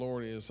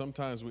Lord, is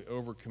sometimes we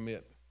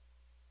overcommit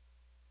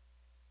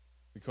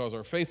because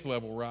our faith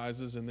level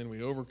rises, and then we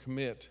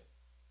overcommit,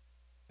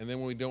 and then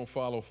when we don't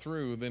follow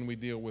through, then we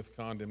deal with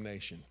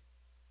condemnation.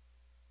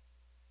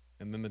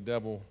 And then the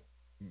devil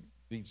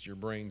beats your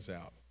brains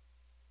out.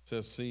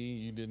 Says, see,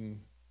 you didn't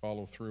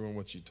follow through on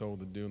what you told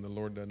to do, and the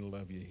Lord doesn't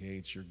love you. He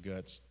hates your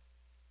guts.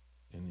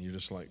 And you're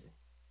just like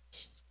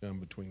scum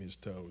between his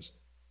toes.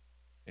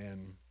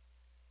 And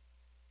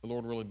the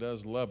Lord really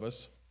does love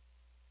us,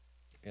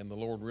 and the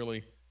Lord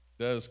really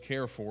does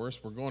care for us.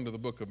 We're going to the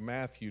book of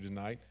Matthew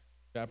tonight.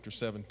 Chapter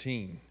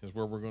 17 is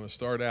where we're going to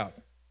start out.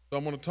 So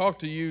I'm going to talk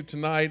to you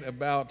tonight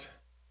about,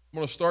 I'm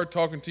going to start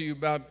talking to you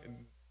about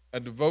a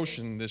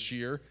devotion this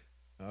year,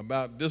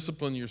 about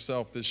discipline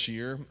yourself this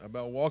year,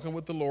 about walking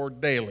with the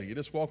Lord daily. You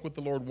just walk with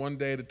the Lord one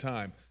day at a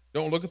time.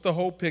 Don't look at the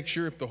whole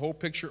picture. If the whole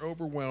picture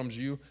overwhelms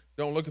you,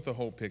 don't look at the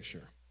whole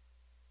picture.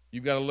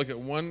 You've got to look at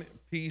one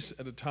piece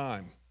at a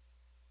time.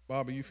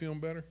 Bob, are you feeling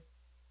better?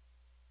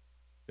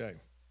 Okay.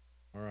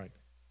 All right.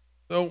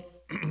 So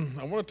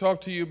I want to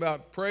talk to you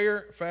about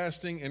prayer,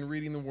 fasting, and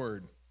reading the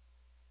Word.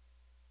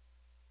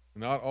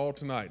 Not all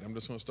tonight. I'm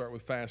just going to start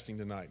with fasting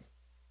tonight.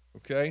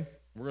 Okay?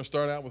 We're going to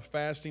start out with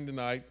fasting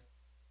tonight.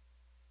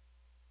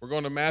 We're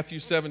going to Matthew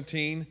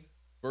 17,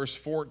 verse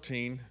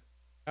 14.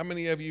 How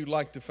many of you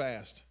like to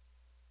fast?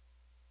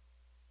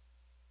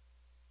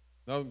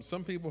 Now,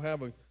 some people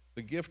have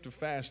the gift of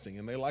fasting,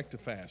 and they like to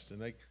fast,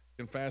 and they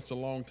can fast a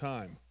long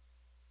time.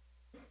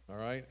 All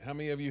right? How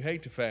many of you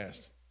hate to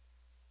fast?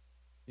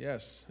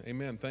 Yes.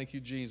 Amen. Thank you,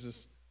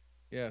 Jesus.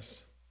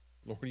 Yes.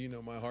 Lord, you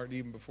know my heart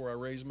even before I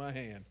raise my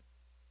hand.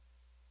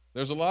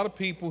 There's a lot of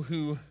people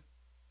who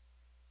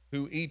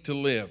eat to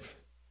live.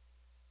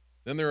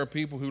 Then there are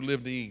people who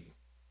live to eat.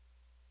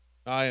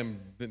 I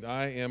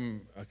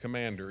am a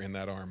commander in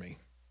that army.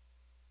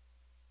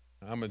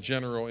 I'm a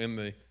general in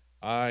the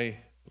I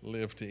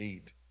live to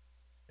eat.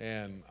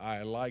 And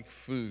I like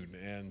food.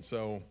 And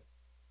so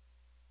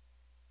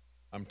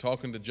I'm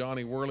talking to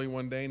Johnny Worley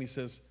one day, and he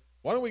says,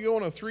 why don't we go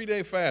on a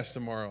 3-day fast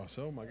tomorrow? I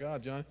said, oh, my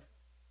God, Johnny. I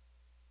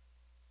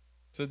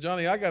said,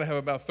 Johnny, I got to have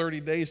about 30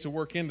 days to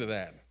work into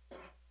that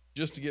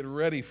just to get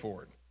ready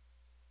for it.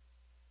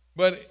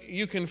 But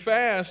you can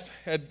fast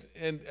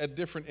at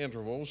different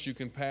intervals. You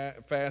can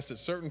fast at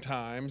certain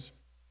times.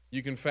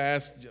 You can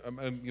fast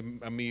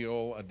a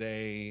meal a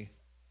day,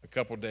 a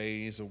couple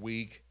days, a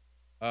week.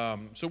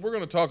 So we're going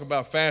to talk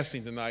about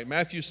fasting tonight.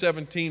 Matthew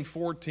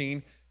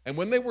 17:14. And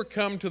when they were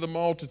come to the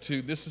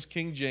multitude, this is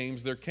King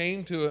James, there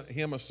came to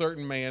him a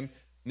certain man,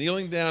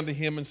 kneeling down to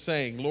him and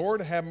saying,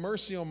 Lord, have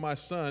mercy on my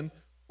son,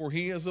 for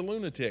he is a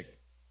lunatic,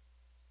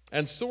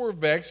 and sore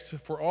vexed,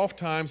 for oft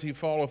times he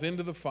falleth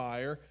into the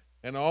fire,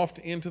 and oft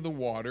into the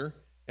water.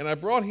 And I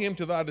brought him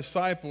to thy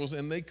disciples,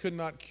 and they could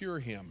not cure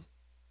him.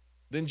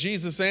 Then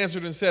Jesus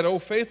answered and said, O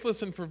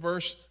faithless and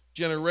perverse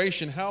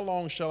generation, how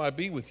long shall I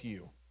be with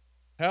you?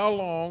 How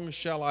long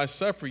shall I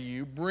suffer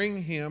you?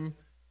 Bring him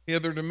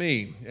hither to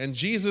me. And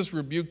Jesus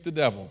rebuked the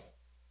devil.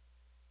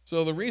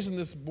 So the reason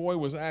this boy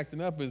was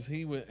acting up is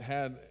he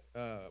had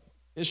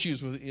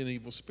issues with an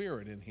evil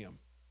spirit in him.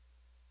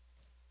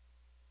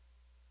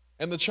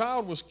 And the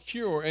child was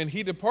cured, and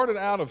he departed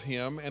out of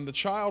him, and the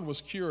child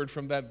was cured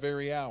from that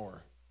very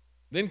hour.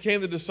 Then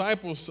came the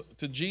disciples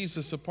to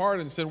Jesus apart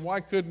and said, why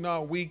could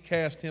not we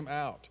cast him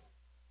out?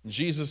 And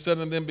Jesus said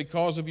unto them,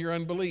 because of your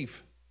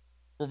unbelief.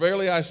 For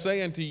verily I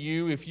say unto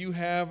you, if you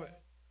have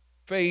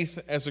faith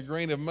as a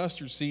grain of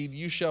mustard seed,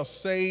 you shall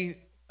say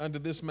unto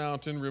this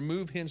mountain,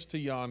 remove hence to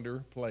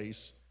yonder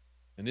place,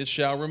 and it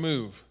shall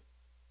remove.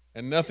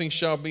 And nothing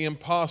shall be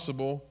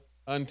impossible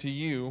unto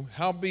you.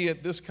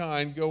 Howbeit this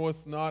kind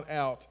goeth not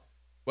out,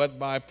 but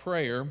by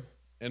prayer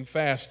and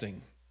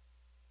fasting.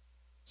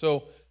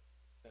 So,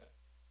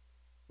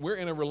 we're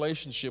in a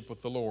relationship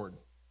with the Lord.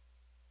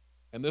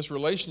 And this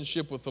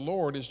relationship with the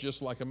Lord is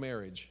just like a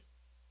marriage.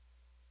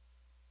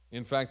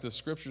 In fact, the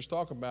scriptures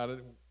talk about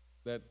it,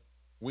 that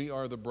we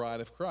are the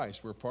bride of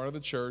Christ. We're part of the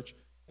church,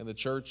 and the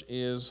church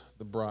is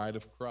the bride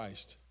of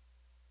Christ.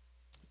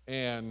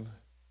 And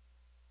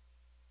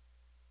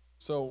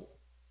so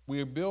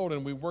we build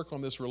and we work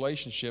on this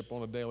relationship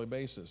on a daily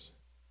basis.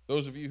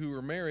 Those of you who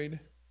are married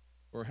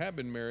or have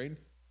been married,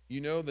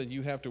 you know that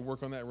you have to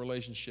work on that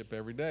relationship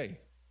every day.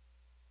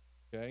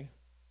 Okay?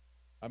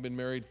 I've been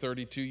married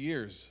 32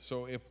 years.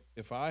 So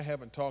if I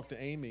haven't talked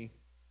to Amy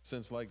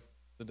since like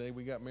the day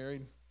we got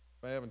married,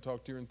 if I haven't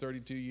talked to her in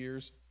 32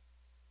 years,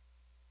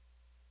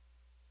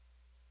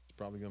 it's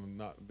probably going to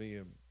not be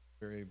a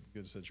very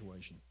good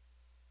situation.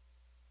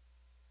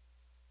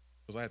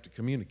 Because I have to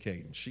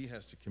communicate, and she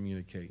has to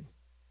communicate.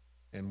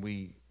 And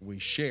we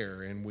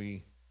share, and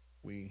we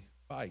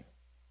fight.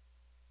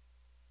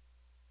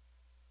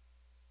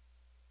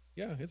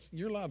 Yeah,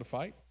 you're allowed to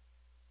fight.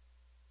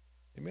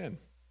 Amen.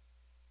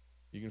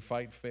 You can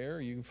fight fair,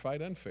 or you can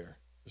fight unfair.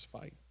 Just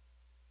fight.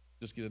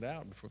 Just get it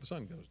out before the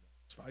sun goes down.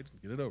 Just fight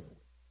and get it over with.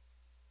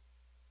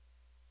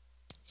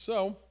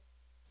 So,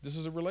 this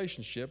is a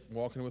relationship,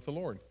 walking with the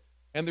Lord.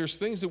 And there's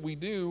things that we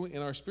do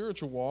in our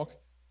spiritual walk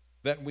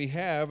that we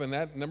have, and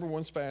that number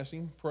one is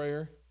fasting,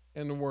 prayer,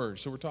 and the Word.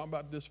 So we're talking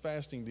about this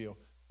fasting deal.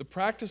 The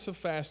practice of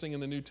fasting in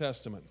the New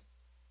Testament.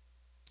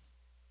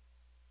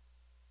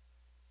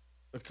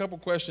 A couple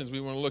questions we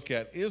want to look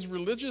at. Is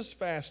religious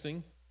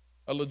fasting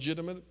a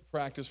legitimate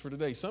practice for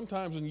today?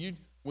 Sometimes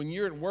when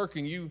you're at work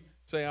and you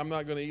say, I'm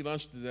not going to eat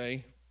lunch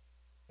today,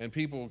 and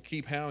people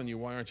keep hounding you,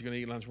 why aren't you going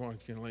to eat lunch? Why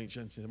aren't you going to eat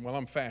lunch? Well,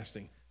 I'm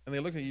fasting. And they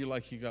look at you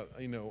like you got,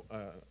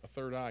 a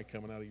third eye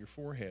coming out of your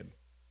forehead.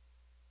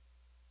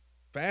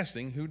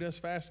 Fasting, who does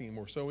fasting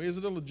anymore? So is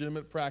it a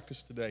legitimate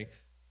practice today?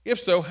 If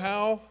so,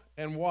 how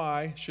and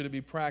why should it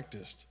be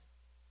practiced?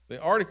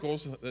 The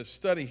articles that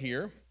study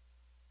here,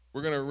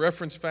 we're going to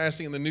reference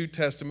fasting in the New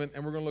Testament,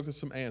 and we're going to look at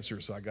some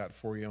answers I got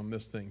for you on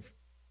this thing.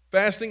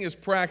 Fasting is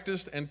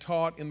practiced and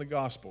taught in the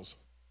Gospels.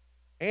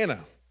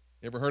 Anna,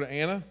 you ever heard of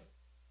Anna?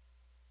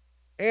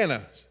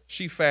 Anna,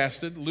 she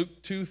fasted,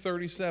 Luke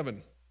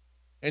 2:37.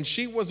 And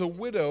she was a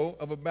widow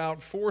of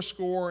about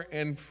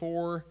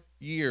 84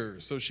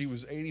 years. So she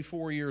was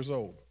 84 years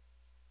old,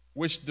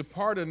 which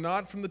departed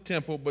not from the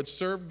temple, but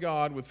served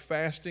God with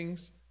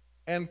fastings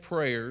and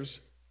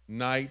prayers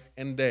night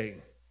and day.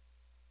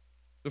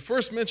 The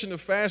first mention of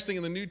fasting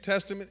in the New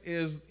Testament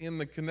is in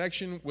the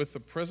connection with the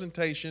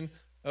presentation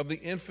of the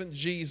infant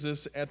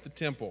Jesus at the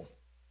temple.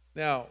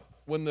 Now,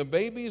 when the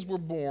babies were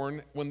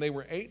born, when they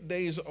were 8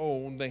 days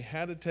old, they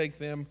had to take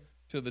them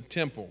to the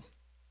temple.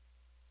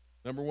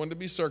 Number one, to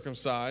be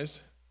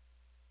circumcised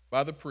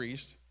by the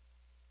priest,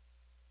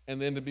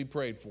 and then to be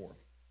prayed for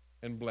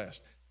and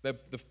blessed. The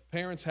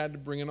parents had to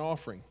bring an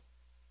offering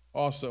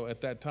also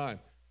at that time.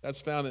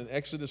 That's found in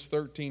Exodus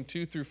 13,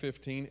 2 through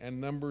 15,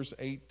 and Numbers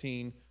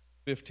 18,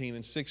 15,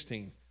 and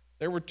 16.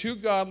 There were two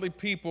godly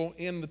people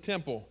in the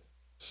temple,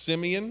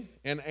 Simeon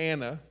and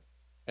Anna,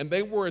 and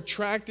they were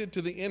attracted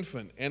to the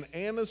infant. And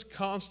Anna's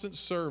constant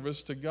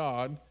service to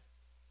God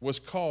was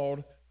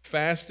called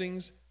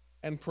fastings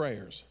and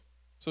prayers.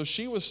 So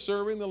she was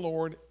serving the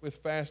Lord with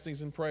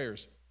fastings and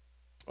prayers.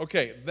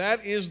 Okay,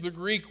 that is the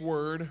Greek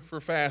word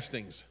for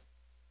fastings.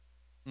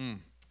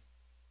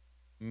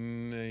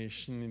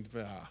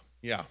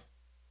 Yeah.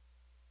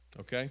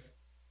 Okay?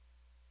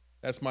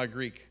 That's my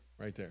Greek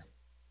right there.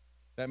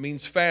 That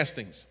means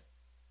fastings.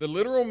 The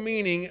literal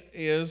meaning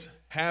is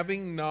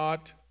having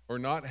not or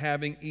not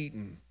having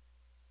eaten,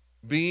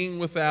 being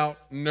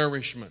without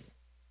nourishment.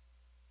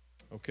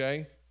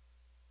 Okay?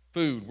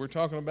 Food. We're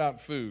talking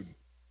about food.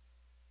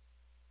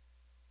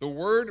 The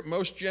word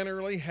most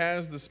generally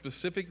has the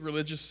specific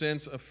religious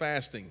sense of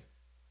fasting.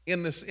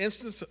 In this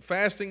instance,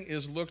 fasting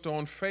is looked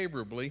on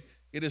favorably.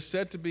 It is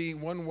said to be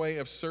one way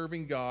of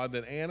serving God,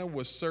 that Anna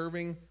was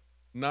serving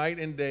night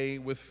and day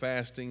with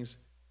fastings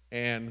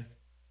and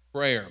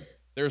prayer.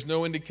 There's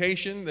no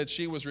indication that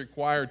she was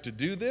required to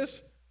do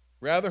this.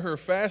 Rather, her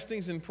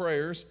fastings and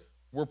prayers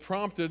were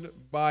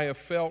prompted by a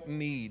felt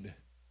need.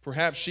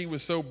 Perhaps she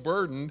was so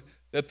burdened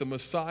that the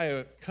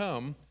Messiah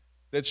come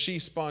that she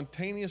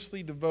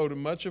spontaneously devoted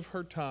much of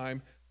her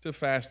time to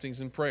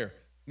fastings and prayer.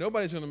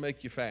 Nobody's going to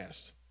make you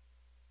fast.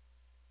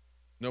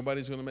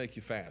 Nobody's going to make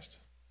you fast.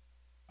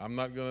 I'm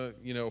not going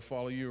to,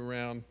 follow you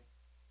around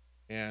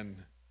and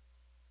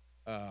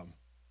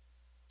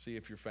see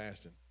if you're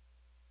fasting.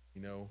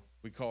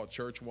 We call it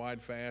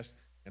church-wide fast,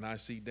 and I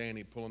see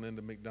Danny pulling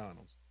into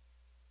McDonald's.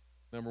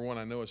 Number one,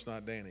 I know it's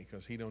not Danny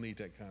because he don't eat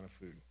that kind of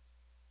food.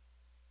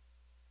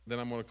 Then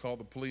I'm going to call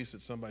the police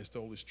that somebody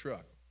stole his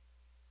truck.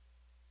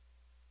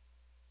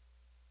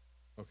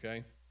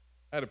 Okay?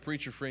 I had a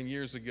preacher friend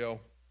years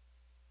ago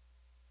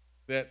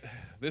that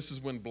this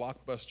is when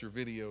Blockbuster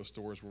video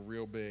stores were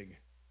real big.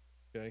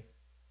 Okay?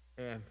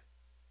 And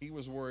he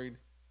was worried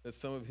that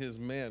some of his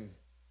men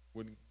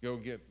would go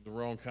get the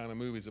wrong kind of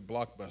movies at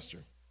Blockbuster.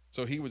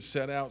 So he would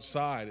sit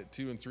outside at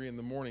 2 and 3 in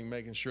the morning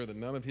making sure that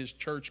none of his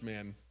church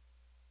men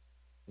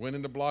went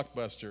into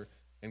Blockbuster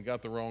and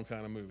got the wrong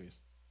kind of movies.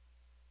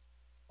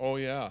 Oh,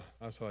 yeah.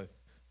 I said,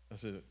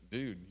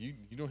 dude, you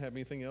don't have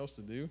anything else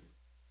to do?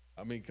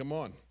 I mean, come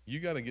on. You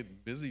got to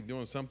get busy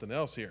doing something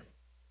else here.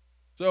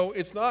 So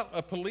it's not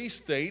a police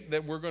state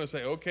that we're going to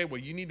say, okay, well,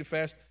 you need to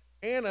fast.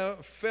 Anna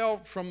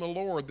felt from the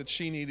Lord that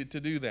she needed to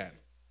do that.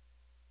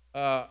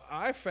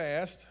 I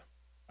fast.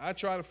 I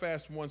try to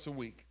fast once a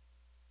week.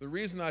 The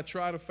reason I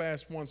try to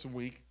fast once a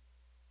week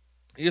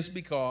is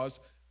because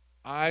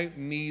I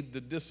need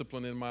the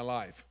discipline in my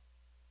life.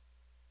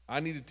 I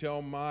need to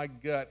tell my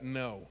gut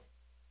no.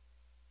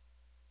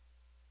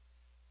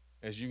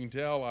 As you can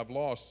tell, I've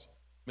lost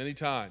many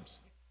times.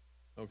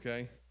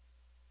 Okay?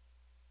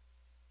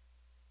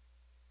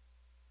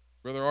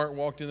 Brother Art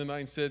walked in the night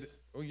and said,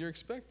 oh, you're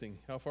expecting.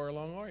 How far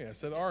along are you? I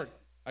said, Art,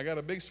 I got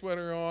a big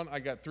sweater on. I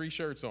got 3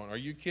 shirts on. Are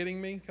you kidding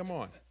me? Come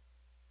on.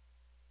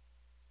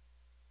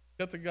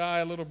 Cut the guy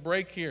a little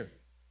break here.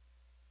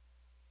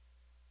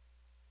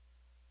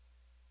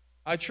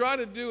 I try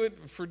to do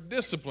it for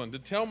discipline, to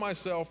tell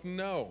myself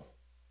no.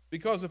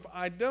 Because if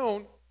I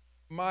don't,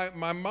 my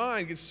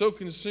mind gets so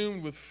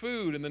consumed with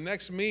food and the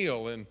next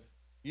meal and,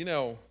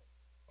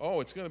 oh,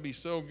 it's going to be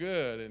so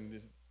good.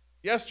 And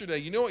yesterday,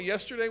 you know what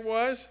yesterday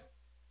was?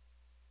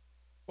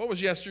 What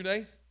was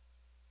yesterday?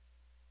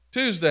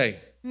 Tuesday.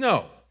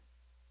 No.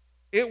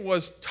 It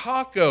was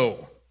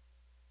Taco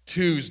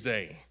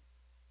Tuesday.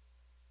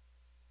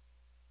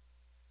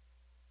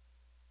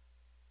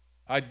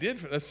 I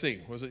did, let's see,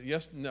 was it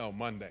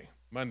Monday.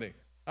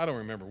 I don't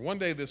remember. One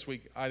day this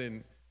week I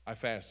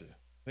fasted.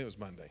 I think it was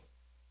Monday.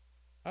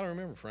 I don't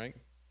remember, Frank.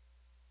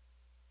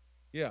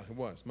 Yeah, it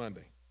was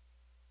Monday.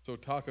 So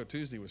Taco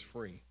Tuesday was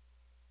free.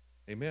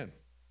 Amen.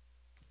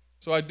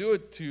 So I do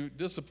it to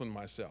discipline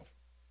myself.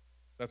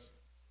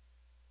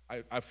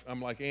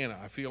 I'm like Anna.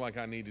 I feel like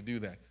I need to do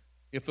that.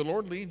 If the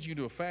Lord leads you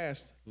to a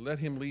fast, let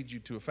him lead you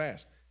to a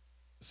fast.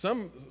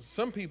 Some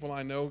people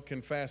I know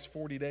can fast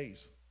 40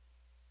 days.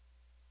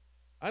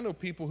 I know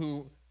people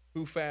who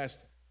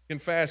can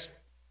fast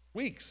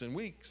weeks and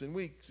weeks and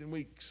weeks and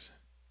weeks.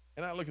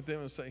 And I look at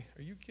them and say,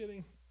 are you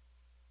kidding?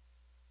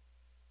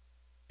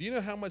 Do you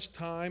know how much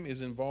time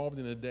is involved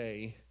in a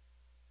day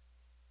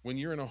when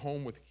you're in a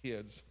home with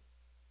kids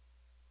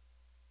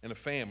and a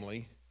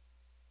family?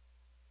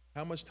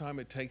 How much time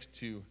it takes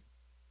to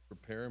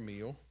prepare a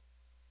meal,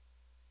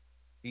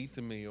 eat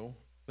the meal,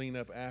 clean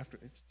up after?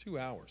 It's 2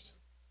 hours.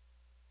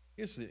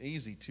 It's an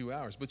easy 2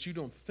 hours, but you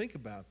don't think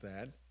about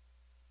that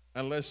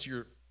unless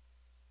you're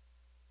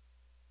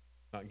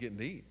not getting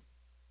to eat.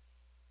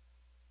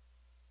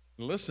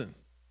 Listen,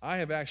 I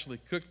have actually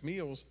cooked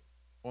meals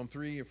on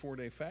 3 or 4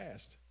 day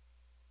fast.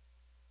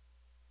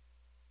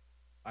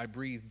 I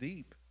breathe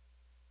deep.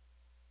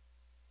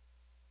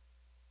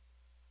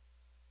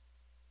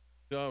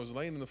 So I was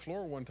laying on the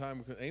floor one time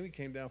because Amy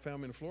came down,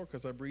 found me on the floor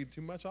because I breathed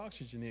too much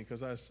oxygen in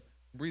because I was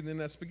breathing in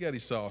that spaghetti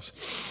sauce.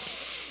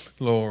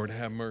 Lord,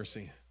 have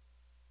mercy.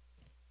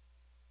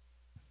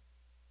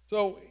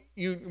 So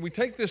we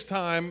take this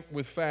time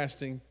with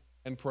fasting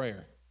and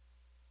prayer.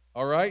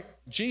 All right?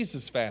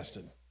 Jesus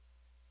fasted.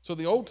 So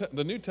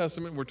the New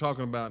Testament, we're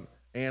talking about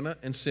Anna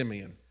and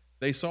Simeon.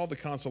 They saw the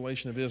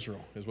consolation of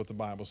Israel, is what the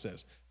Bible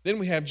says. Then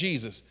we have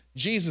Jesus.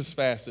 Jesus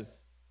fasted.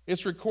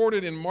 It's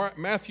recorded in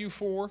Matthew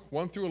 4,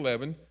 1 through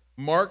 11,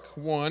 Mark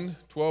 1,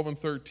 12 and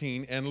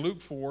 13, and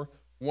Luke 4,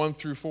 1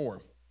 through 4.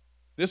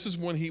 This is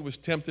when he was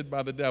tempted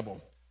by the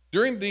devil.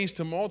 During these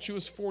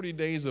tumultuous 40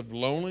 days of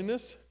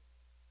loneliness,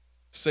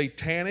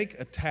 satanic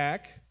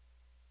attack,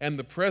 and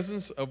the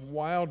presence of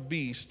wild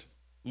beasts,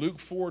 Luke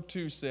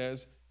 4:2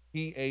 says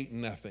he ate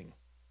nothing.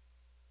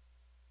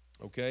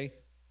 Okay?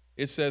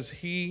 It says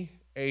he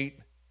ate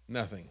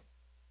nothing.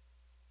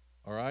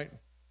 All right?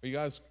 Are you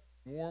guys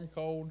warm,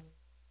 cold,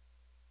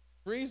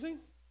 freezing?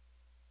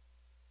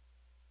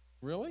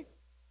 Really?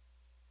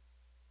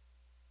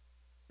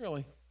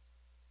 Really?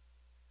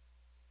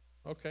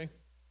 Okay.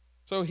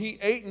 So he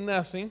ate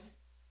nothing.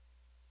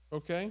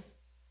 Okay?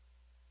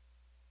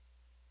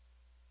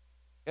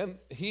 And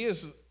he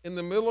is in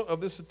the middle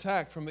of this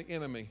attack from the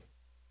enemy.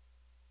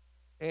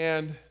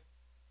 And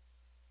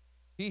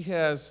he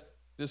has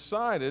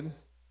decided,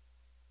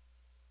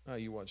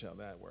 you watch how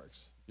that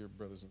works, dear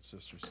brothers and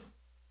sisters.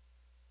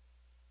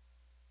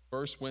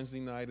 First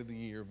Wednesday night of the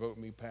year, vote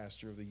me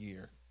pastor of the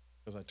year,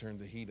 because I turned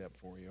the heat up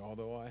for you,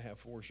 although I have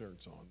 4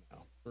 shirts on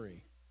now,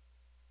 3.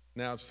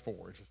 Now it's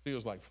 4. It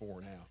feels like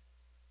 4 now.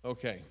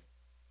 Okay,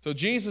 so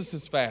Jesus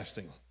is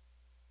fasting.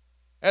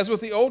 As with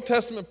the Old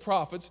Testament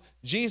prophets,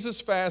 Jesus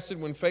fasted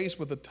when faced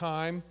with a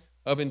time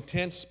of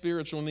intense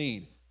spiritual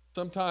need.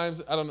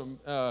 Sometimes, I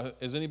don't know,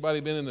 has anybody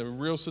been in a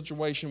real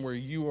situation where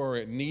you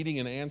are needing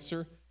an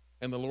answer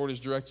and the Lord has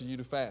directed you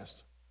to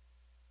fast?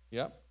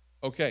 Yep.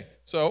 Okay,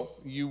 so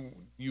you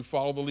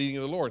follow the leading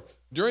of the Lord.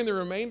 During the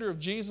remainder of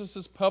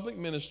Jesus' public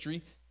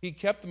ministry, he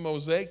kept the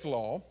Mosaic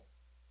law,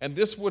 and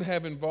this would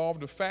have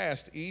involved a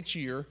fast each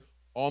year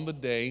on the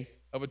Day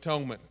of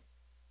Atonement.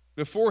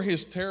 Before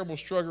his terrible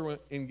struggle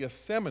in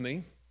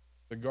Gethsemane,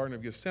 the Garden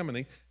of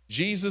Gethsemane,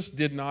 Jesus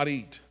did not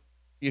eat.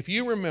 If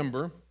you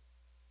remember,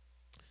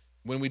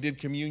 when we did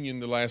communion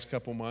the last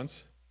couple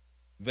months,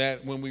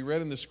 that when we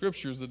read in the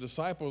scriptures, the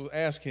disciples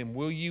asked him,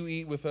 will you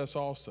eat with us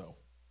also?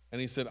 And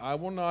he said, I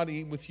will not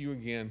eat with you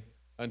again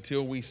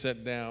until we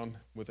sit down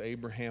with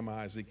Abraham,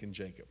 Isaac, and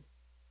Jacob.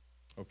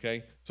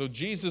 Okay? So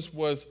Jesus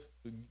was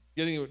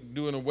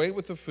doing away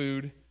with the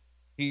food.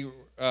 He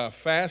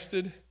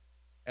fasted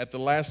at the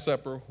Last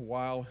Supper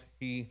while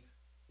he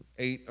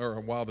ate, or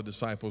while the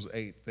disciples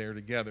ate there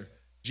together.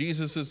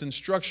 Jesus'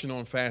 instruction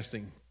on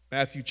fasting,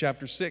 Matthew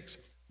chapter 6,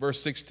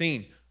 verse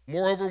 16.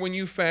 Moreover, when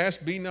you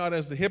fast, be not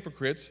as the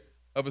hypocrites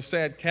of a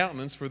sad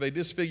countenance, for they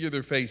disfigure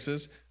their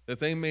faces, that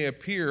they may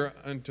appear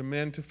unto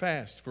men to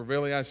fast. For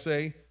verily I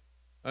say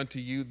unto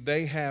you,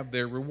 they have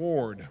their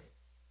reward.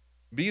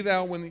 But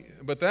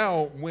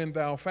thou, when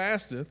thou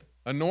fastest,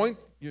 anoint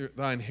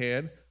thine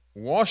head,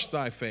 wash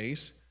thy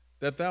face,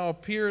 that thou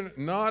appear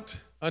not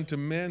unto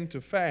men to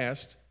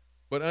fast,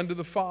 but unto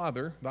the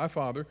Father, thy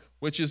Father,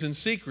 which is in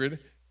secret,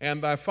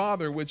 and thy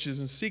Father which is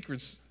in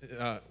secret,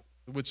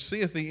 which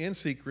seeth thee in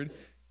secret,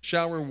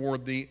 shall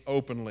reward thee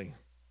openly.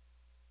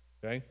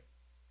 Okay?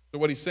 So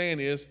what he's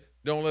saying is,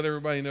 don't let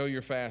everybody know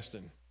you're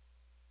fasting.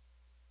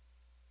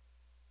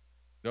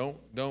 Don't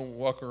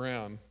walk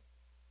around,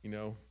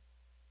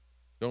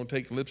 don't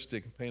take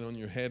lipstick and paint on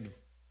your head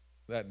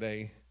that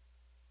day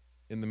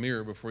in the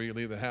mirror before you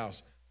leave the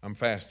house. I'm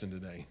fasting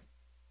today.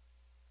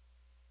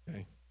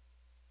 Okay?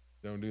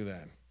 Don't do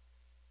that.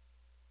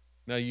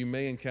 Now, you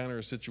may encounter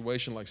a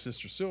situation like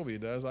Sister Sylvia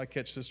does. I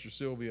catch Sister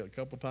Sylvia a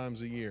couple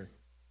times a year.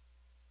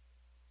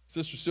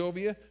 Sister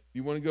Sylvia,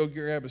 you want to go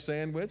grab a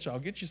sandwich? I'll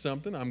get you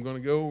something. I'm going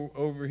to go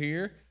over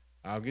here.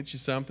 I'll get you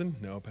something.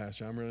 No,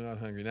 Pastor, I'm really not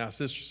hungry. Now,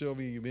 Sister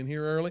Sylvia, you've been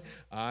here early.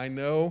 I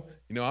know.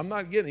 I'm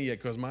not getting it yet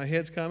because my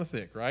head's kind of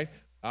thick, right?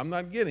 I'm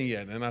not getting it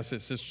yet. And I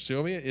said, Sister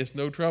Sylvia, it's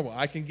no trouble.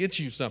 I can get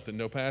you something.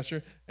 No,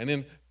 Pastor. And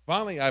then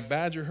finally, I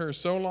badger her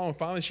so long.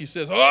 Finally, she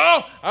says,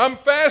 oh, I'm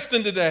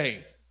fasting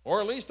today. Or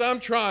at least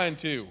I'm trying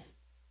to.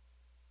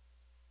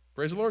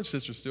 Praise the Lord,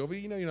 Sister Sylvia.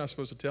 You know you're not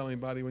supposed to tell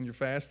anybody when you're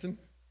fasting.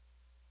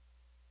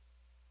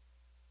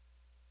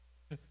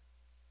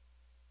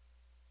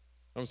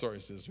 I'm sorry,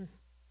 sister.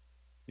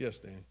 Yes,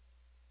 Dan.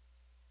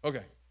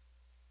 Okay.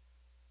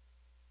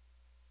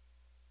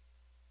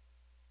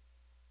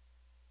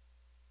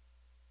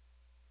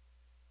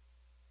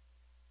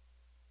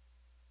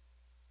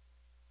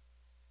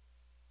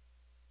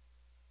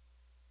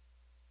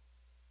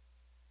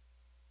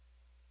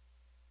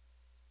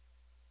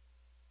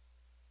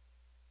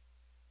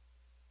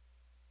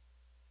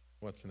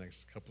 What's the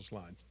next couple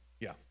slides?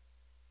 Yeah.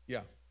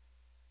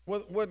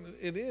 What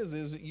it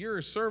is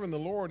you're serving the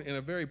Lord in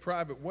a very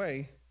private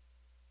way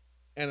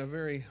and a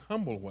very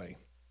humble way.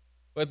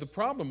 But the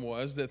problem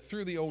was that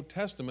through the Old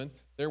Testament,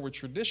 there were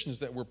traditions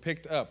that were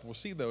picked up. We'll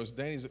see those.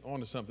 Danny's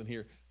onto something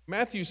here.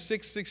 Matthew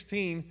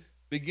 6:16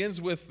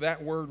 begins with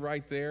that word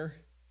right there.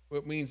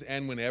 It means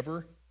and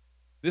whenever.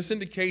 This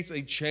indicates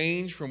a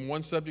change from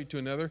one subject to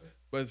another,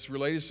 but it's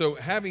related. So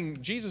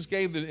Jesus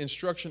gave the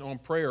instruction on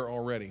prayer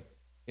already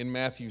in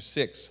Matthew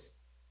 6.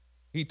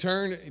 He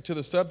turned to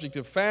the subject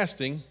of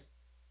fasting,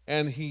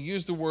 and he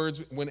used the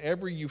words,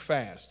 whenever you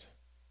fast.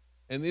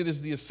 And it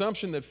is the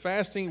assumption that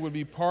fasting would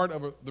be part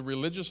of the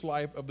religious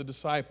life of the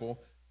disciple,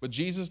 but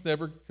Jesus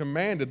never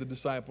commanded the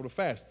disciple to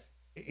fast.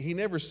 He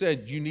never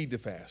said, you need to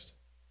fast.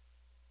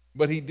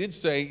 But he did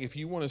say, if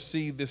you want to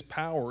see this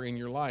power in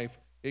your life,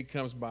 it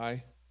comes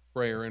by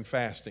prayer and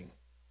fasting.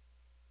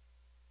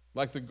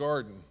 Like the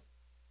garden.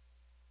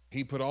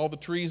 He put all the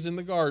trees in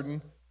the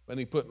garden, and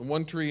he put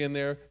one tree in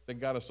there that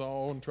got us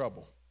all in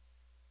trouble.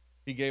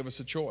 He gave us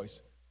a choice.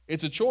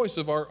 It's a choice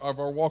of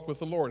our walk with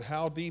the Lord.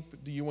 How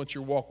deep do you want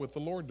your walk with the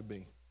Lord to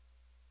be?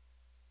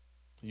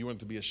 You want it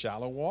to be a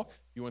shallow walk?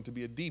 You want it to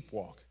be a deep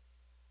walk?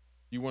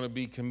 You want to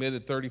be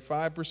committed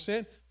 35%?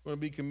 You want to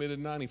be committed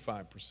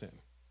 95%?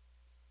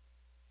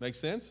 Make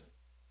sense?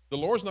 The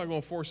Lord's not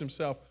going to force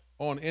himself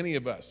on any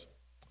of us.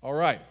 All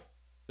right.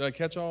 Did I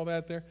catch all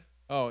that there?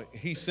 Oh,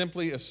 he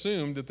simply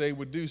assumed that they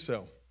would do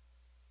so.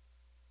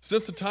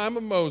 Since the time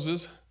of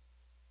Moses,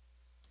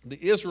 the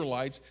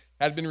Israelites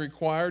had been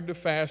required to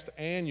fast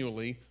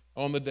annually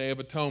on the Day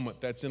of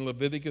Atonement. That's in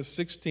Leviticus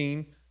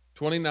 16,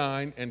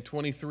 29, and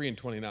 23 and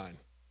 29.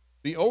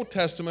 The Old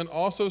Testament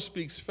also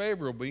speaks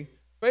favorably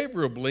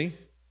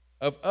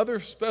of other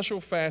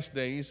special fast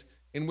days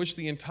in which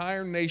the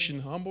entire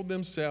nation humbled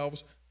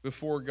themselves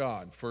before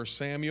God. 1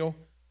 Samuel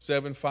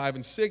 7, 5,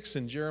 and 6,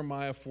 and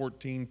Jeremiah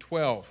 14,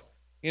 12.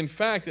 In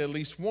fact, at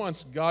least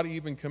once, God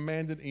even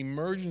commanded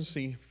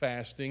emergency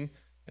fasting,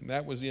 and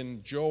that was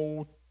in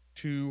Joel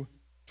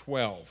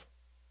 2:12,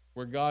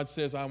 where God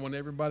says, I want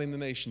everybody in the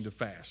nation to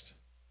fast.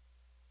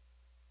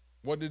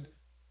 What did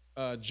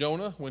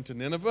Jonah went to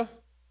Nineveh?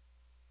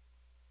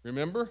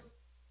 Remember?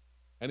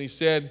 And he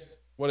said,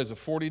 what is it,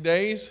 40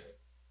 days?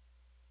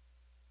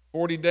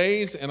 40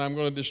 days, and I'm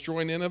going to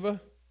destroy Nineveh.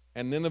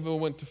 And Nineveh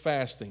went to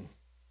fasting.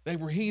 They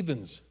were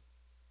heathens.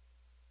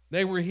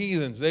 They were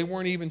heathens. They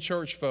weren't even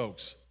church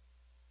folks.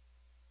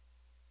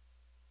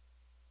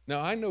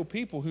 Now, I know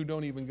people who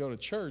don't even go to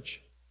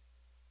church,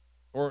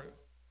 or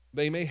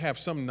they may have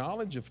some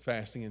knowledge of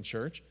fasting in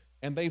church,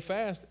 and they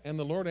fast, and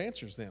the Lord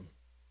answers them.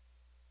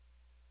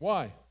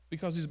 Why?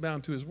 Because he's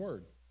bound to his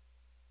word.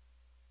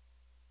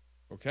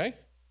 Okay?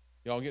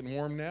 Y'all getting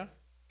warm now?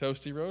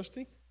 Toasty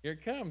roasty? Here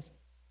it comes.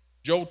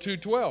 Joel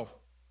 2:12.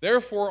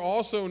 Therefore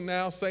also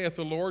now saith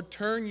the Lord,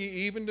 turn ye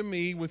even to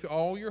me with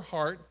all your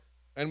heart,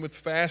 and with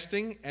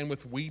fasting, and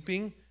with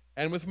weeping,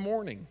 and with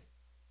mourning.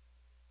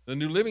 The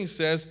New Living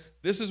says,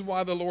 this is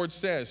why the Lord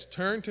says,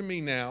 turn to me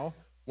now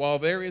while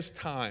there is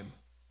time.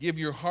 Give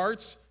your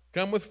hearts,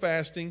 come with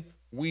fasting,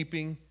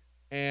 weeping,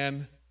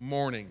 and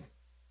mourning.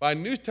 By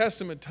New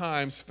Testament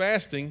times,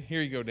 fasting,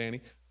 here you go,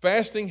 Danny,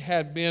 fasting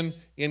had been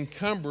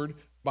encumbered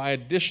by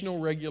additional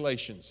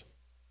regulations.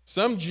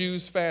 Some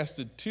Jews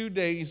fasted 2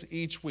 days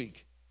each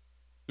week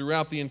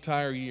throughout the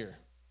entire year.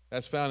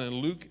 That's found in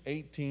Luke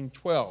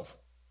 18:12.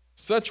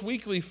 Such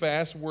weekly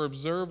fasts were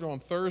observed on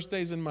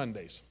Thursdays and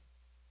Mondays.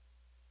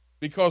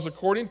 Because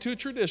according to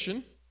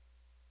tradition,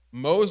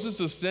 Moses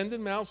ascended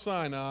Mount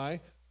Sinai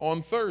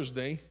on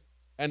Thursday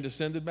and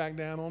descended back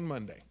down on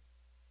Monday.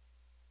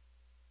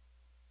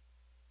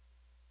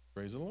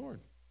 Praise the Lord.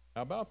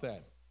 How about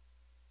that?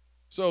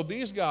 So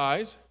these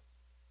guys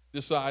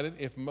decided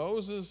if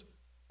Moses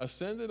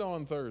ascended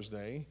on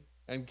Thursday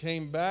and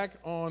came back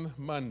on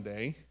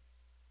Monday,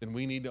 then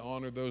we need to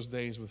honor those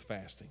days with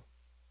fasting.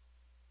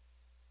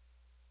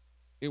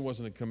 It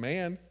wasn't a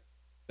command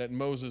that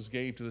Moses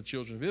gave to the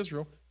children of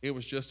Israel. It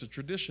was just a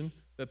tradition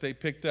that they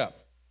picked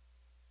up.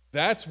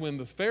 That's when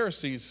the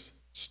Pharisees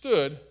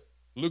stood,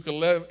 Luke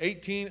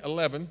 18,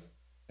 11,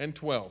 and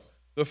 12.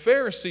 The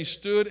Pharisee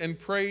stood and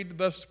prayed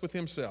thus with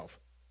himself,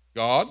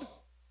 God,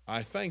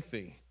 I thank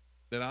thee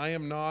that I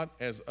am not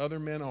as other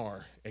men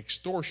are,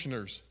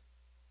 extortioners,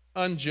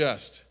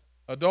 unjust,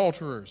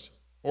 adulterers,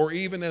 or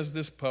even as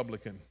this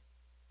publican.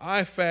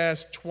 I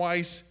fast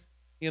twice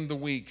in the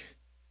week.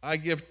 I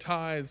give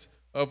tithes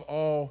of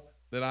all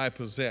that I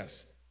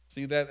possess.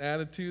 See that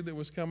attitude that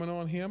was coming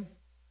on him?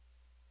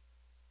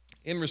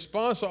 In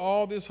response to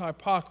all this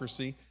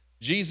hypocrisy,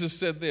 Jesus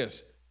said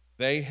this,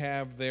 they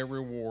have their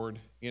reward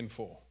in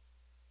full.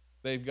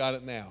 They've got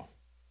it now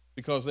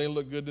because they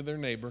look good to their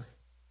neighbor.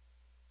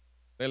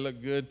 They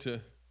look good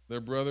to their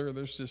brother or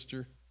their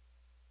sister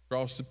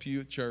across the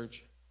pew at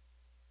church.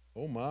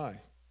 Oh my.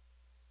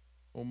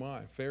 Oh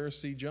my.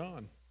 Pharisee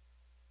John.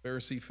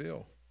 Pharisee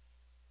Phil.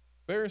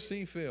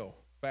 Pharisee Phil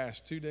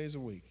fast 2 days a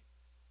week.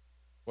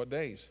 What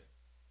days?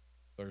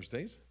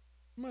 Thursdays,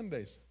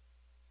 Mondays.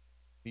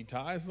 He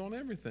tithes on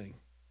everything.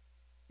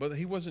 But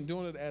he wasn't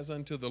doing it as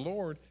unto the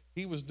Lord.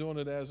 He was doing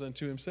it as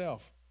unto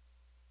himself.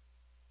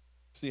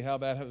 See how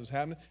that was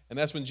happening? And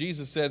that's when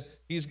Jesus said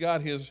he's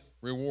got his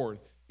reward.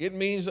 It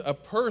means a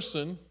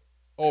person,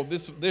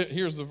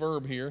 here's the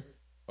verb here,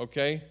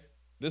 okay?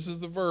 This is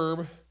the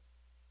verb,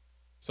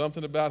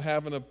 something about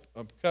having a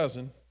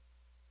cousin,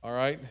 all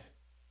right?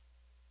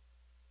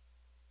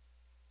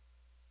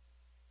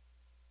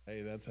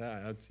 Hey,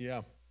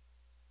 yeah.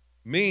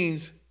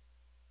 Means,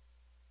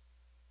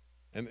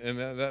 and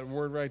that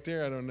word right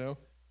there, I don't know.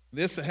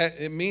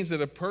 It means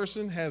that a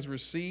person has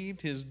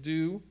received his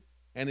due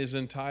and is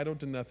entitled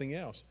to nothing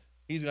else.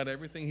 He's got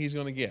everything he's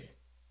going to get.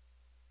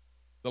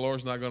 The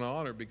Lord's not going to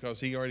honor it because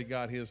he already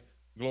got his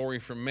glory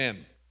from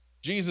men.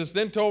 Jesus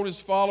then told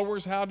his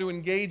followers how to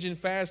engage in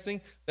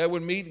fasting that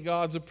would meet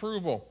God's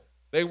approval.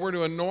 They were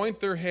to anoint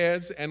their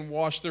heads and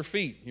wash their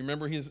feet. You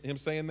remember him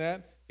saying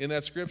that in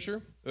that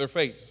scripture? Their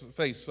face,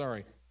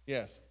 sorry.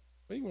 Yes.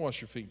 Well, you can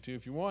wash your feet too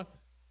if you want.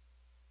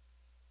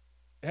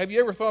 Have you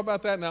ever thought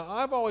about that? Now,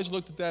 I've always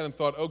looked at that and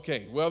thought,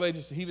 okay, well,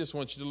 he just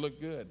wants you to look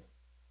good.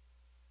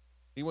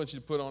 He wants you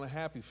to put on a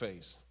happy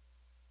face.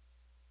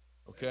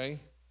 Okay?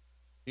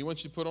 He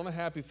wants you to put on a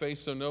happy face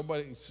so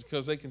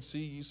because they can see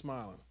you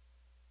smiling.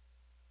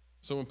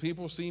 So when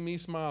people see me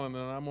smiling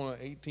and I'm on an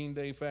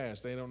 18-day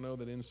fast, they don't know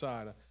that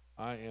inside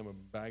I am a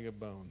bag of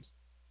bones.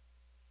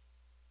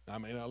 I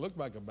may not look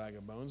like a bag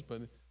of bones,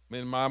 but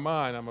in my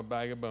mind, I'm a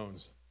bag of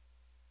bones.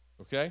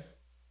 Okay?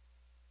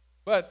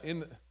 But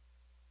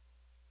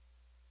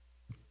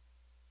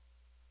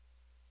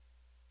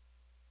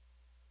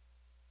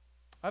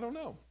I don't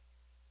know.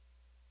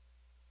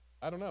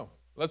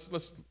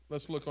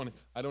 Let's look on it.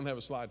 I don't have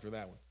a slide for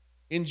that one.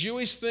 In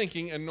Jewish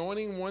thinking,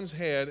 anointing one's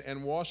head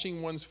and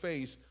washing one's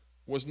face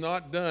was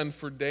not done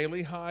for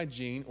daily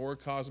hygiene or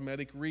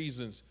cosmetic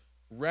reasons.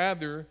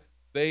 Rather,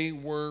 they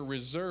were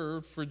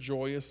reserved for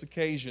joyous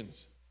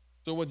occasions.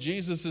 So what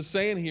Jesus is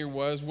saying here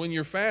was, when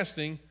you're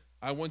fasting,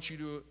 I want you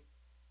to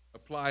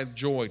apply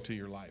joy to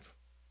your life.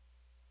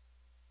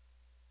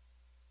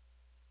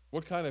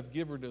 What kind of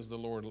giver does the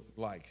Lord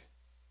like?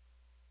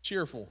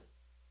 Cheerful.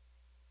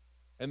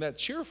 And that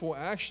cheerful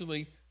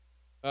actually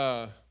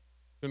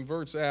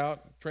translates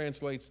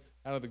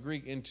out of the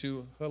Greek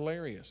into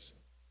hilarious.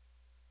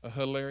 A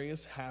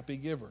hilarious, happy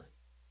giver.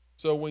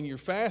 So when you're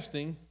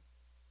fasting,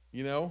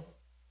 you're going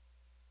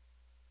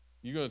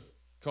to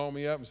call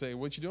me up and say,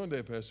 what you doing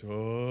today, Pastor?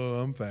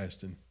 Oh, I'm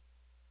fasting.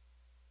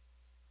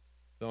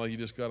 It's not like you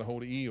just got a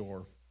hold of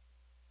Eeyore.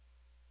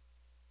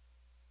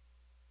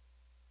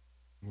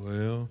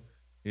 Well,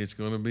 it's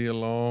going to be a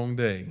long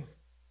day.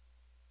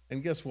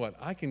 And guess what?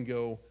 I can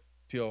go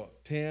till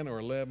 10 or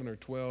 11 or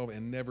 12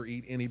 and never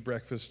eat any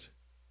breakfast,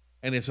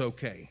 and it's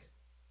okay.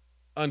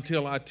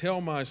 Until I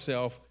tell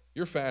myself,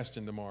 you're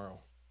fasting tomorrow.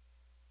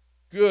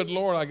 Good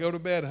Lord, I go to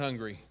bed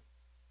hungry.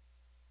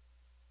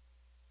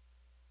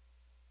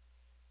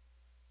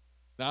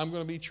 Now I'm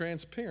going to be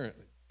transparent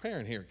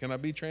here. Can I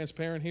be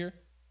transparent here?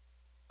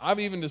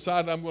 I've even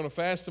decided I'm going to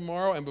fast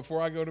tomorrow, and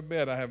before I go to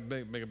bed, I have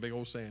make a big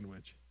old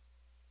sandwich.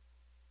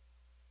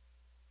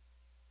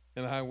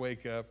 And I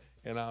wake up,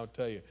 and I'll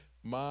tell you,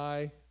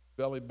 my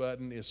belly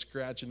button is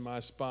scratching my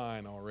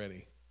spine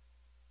already.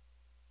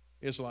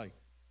 It's like,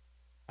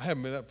 I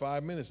haven't been up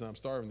 5 minutes and I'm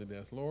starving to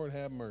death. Lord,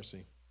 have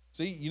mercy.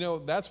 See,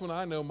 that's when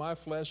I know my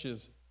flesh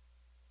is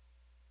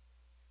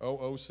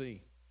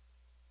OOC,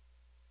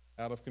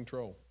 out of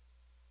control.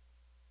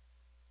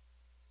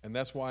 And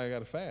that's why I got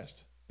to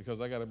fast, because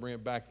I got to bring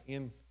it back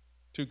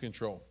into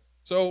control.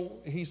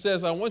 So he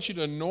says, I want you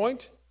to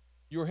anoint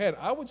your head.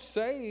 I would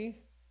say,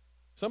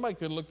 somebody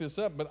could look this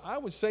up, but I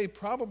would say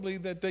probably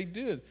that they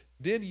did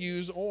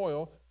use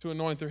oil to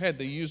anoint their head.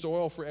 They used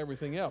oil for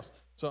everything else.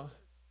 So,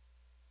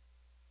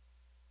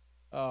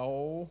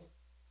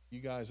 you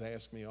guys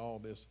ask me all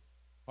this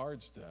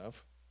hard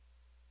stuff.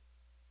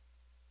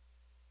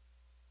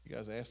 You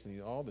guys ask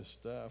me all this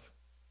stuff.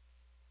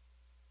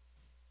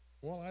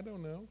 Well, I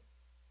don't know.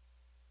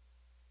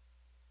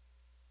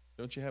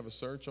 Don't you have a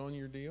search on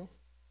your deal?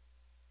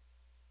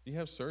 Do you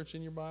have search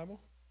in your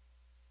Bible?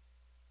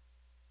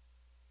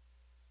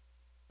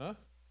 Huh?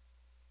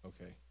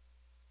 Okay.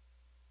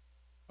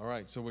 All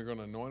right, so we're going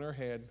to anoint our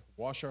head,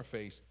 wash our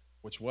face,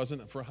 which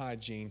wasn't for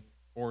hygiene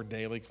or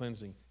daily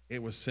cleansing.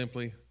 It was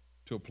simply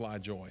to apply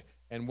joy.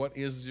 And what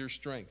is your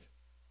strength?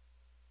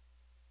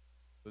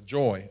 The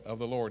joy of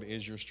the Lord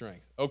is your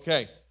strength.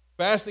 Okay,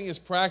 fasting is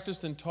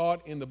practiced and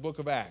taught in the book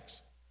of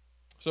Acts.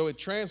 So it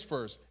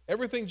transfers.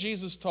 Everything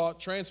Jesus taught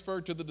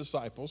transferred to the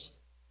disciples,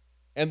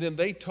 and then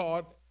they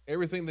taught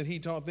everything that he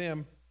taught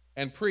them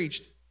and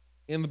preached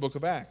in the book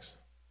of Acts.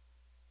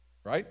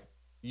 Right?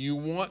 You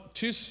want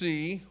to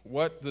see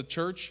what the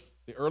church,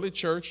 the early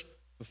church,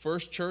 the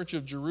first church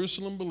of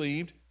Jerusalem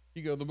believed,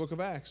 you go to the book of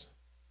Acts.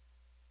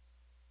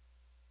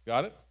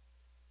 Got it?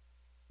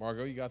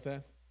 Margot, you got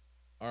that?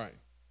 All right.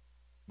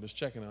 I'm just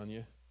checking on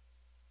you.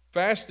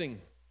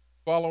 Fasting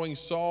following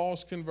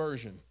Saul's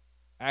conversion.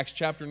 Acts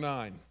chapter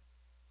 9,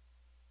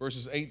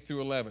 verses 8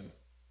 through 11.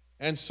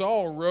 And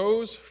Saul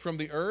rose from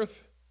the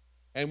earth,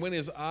 and when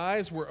his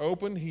eyes were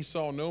opened, he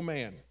saw no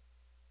man.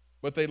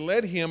 But they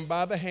led him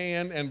by the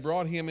hand and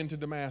brought him into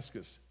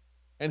Damascus.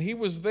 And he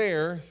was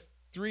there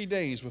 3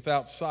 days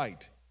without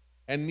sight,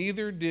 and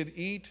neither did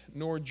eat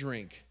nor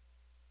drink.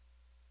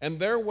 And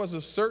there was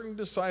a certain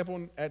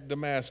disciple at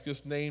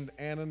Damascus named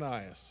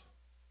Ananias.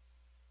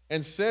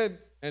 And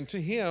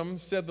to him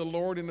said the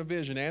Lord in a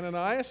vision,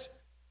 Ananias?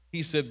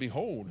 He said,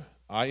 Behold,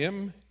 I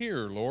am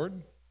here,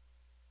 Lord.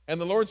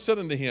 And the Lord said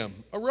unto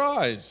him,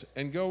 Arise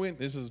and go in.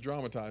 This is a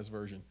dramatized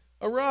version.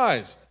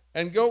 Arise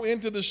and go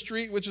into the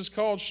street which is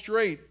called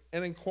Straight,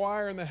 and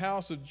inquire in the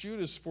house of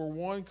Judas for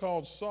one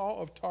called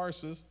Saul of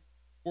Tarsus,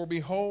 for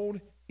behold,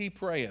 he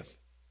prayeth.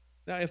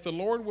 Now, if the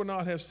Lord would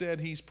not have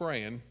said he's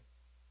praying,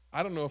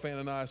 I don't know if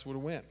Ananias would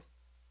have went.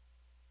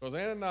 Because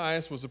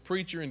Ananias was a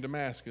preacher in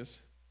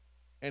Damascus,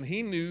 and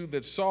he knew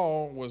that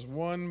Saul was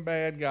one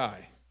bad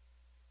guy.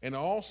 And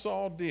all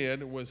Saul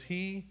did was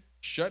he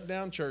shut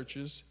down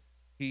churches,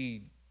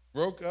 he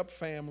broke up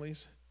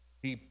families,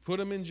 he put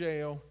them in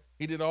jail,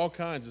 he did all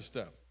kinds of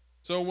stuff.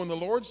 So when the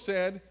Lord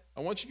said,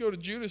 I want you to go to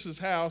Judas's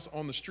house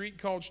on the street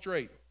called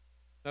Straight.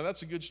 Now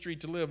that's a good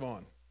street to live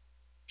on.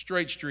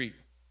 Straight Street.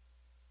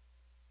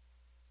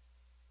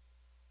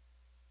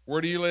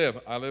 Where do you live?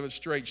 I live at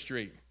Straight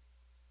Street.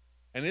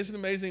 And isn't it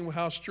amazing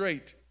how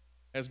straight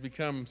has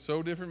become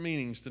so different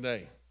meanings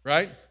today,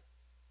 right?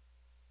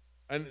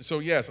 And so,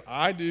 yes,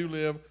 I do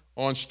live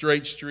on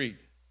Straight Street.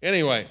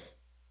 Anyway,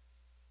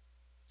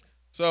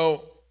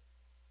 so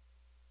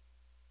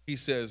he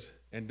says,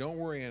 and don't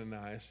worry,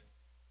 Ananias,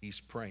 he's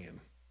praying.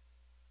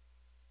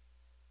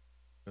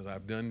 Because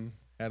I've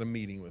had a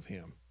meeting with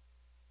him.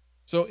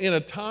 So in a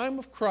time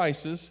of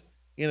crisis,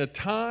 in a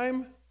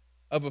time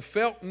of a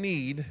felt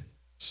need,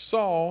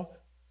 Saul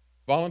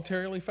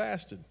voluntarily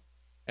fasted.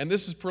 And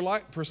this is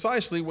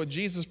precisely what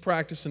Jesus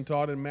practiced and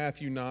taught in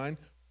Matthew 9,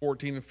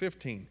 14 and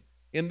 15.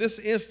 In this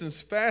instance,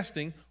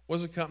 fasting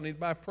was accompanied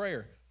by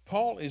prayer.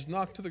 Paul is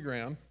knocked to the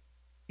ground.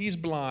 He's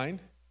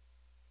blind.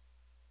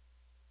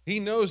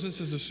 He knows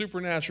this is a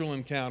supernatural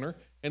encounter.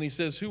 And he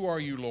says, Who are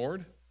you,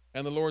 Lord?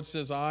 And the Lord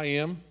says, I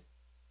am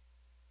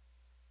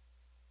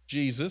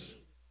Jesus.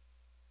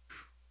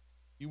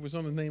 You was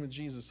on the name of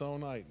Jesus all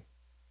night.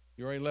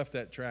 You already left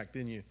that track,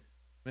 didn't you?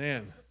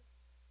 Man.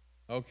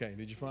 Okay,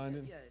 did you find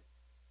it? Yeah, it's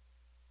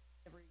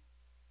every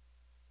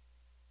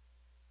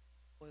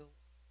oil.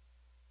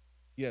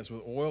 Yes,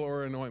 with oil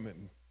or anointment.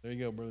 There you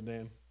go, Brother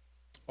Dan.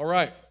 All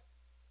right.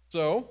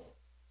 So,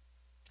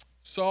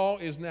 Saul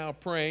is now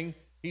praying.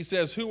 He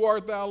says, Who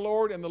art thou,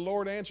 Lord? And the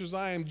Lord answers,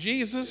 I am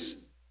Jesus,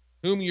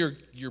 whom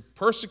you're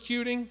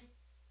persecuting.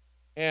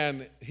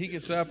 And he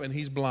gets up and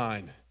he's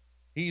blind.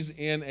 He's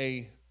in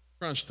a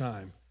crunch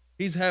time.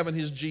 He's having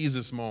his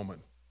Jesus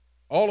moment.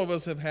 All of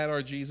us have had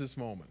our Jesus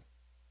moment.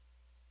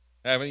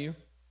 Haven't you?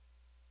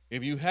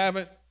 If you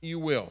haven't, you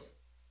will.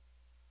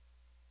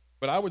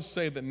 But I would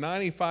say that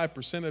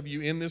 95% of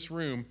you in this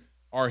room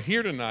are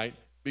here tonight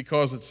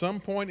because at some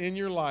point in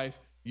your life,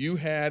 you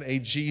had a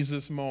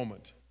Jesus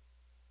moment.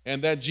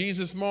 And that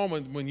Jesus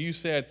moment when you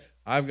said,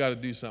 I've got to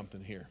do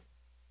something here.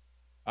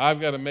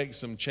 I've got to make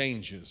some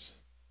changes.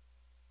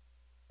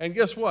 And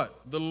guess what?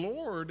 The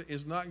Lord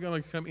is not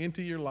going to come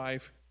into your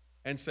life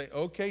and say,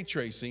 okay,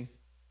 Tracy,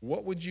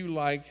 what would you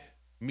like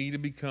me to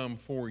become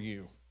for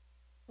you?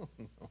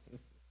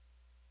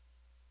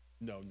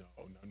 No.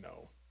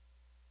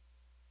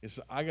 It's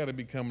I got to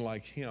become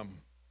like him.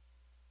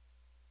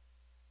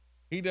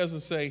 He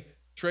doesn't say,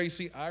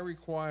 Tracy, I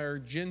require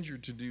Ginger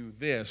to do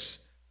this,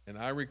 and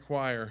I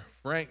require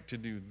Frank to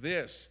do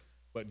this.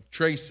 But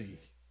Tracy,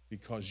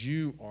 because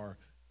you are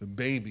the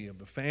baby of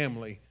the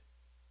family,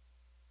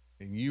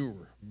 and you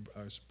were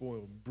a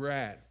spoiled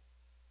brat,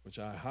 which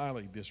I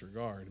highly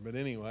disregard. But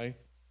anyway,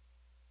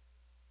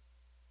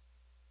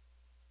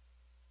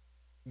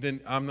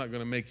 then I'm not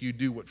going to make you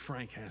do what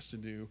Frank has to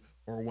do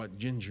or what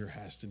Ginger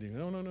has to do.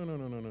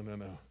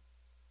 No.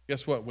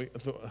 Guess what?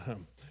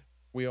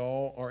 We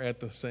all are at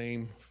the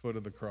same foot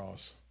of the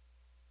cross.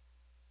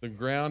 The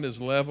ground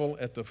is level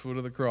at the foot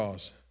of the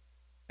cross.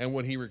 And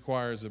what he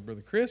requires of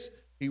Brother Chris,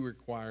 he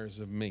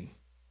requires of me.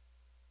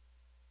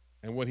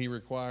 And what he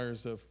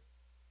requires of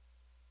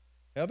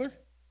Heather,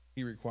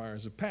 he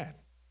requires of Pat.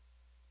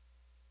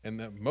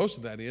 And most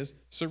of that is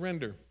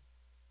surrender.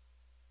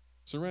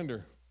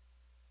 Surrender.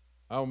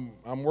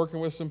 I'm working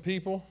with some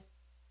people,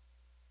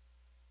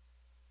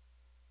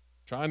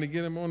 trying to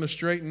get them on the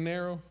straight and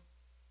narrow.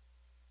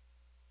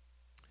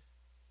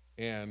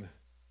 And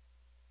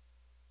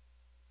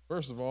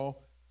first of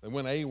all, they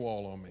went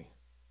AWOL on me.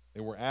 They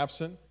were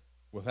absent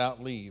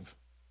without leave.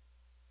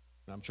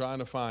 And I'm trying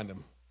to find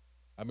them.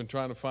 I've been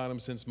trying to find them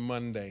since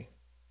Monday.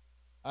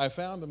 I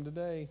found them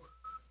today.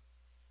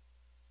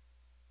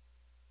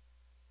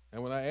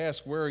 And when I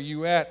asked, where are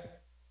you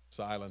at?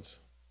 Silence.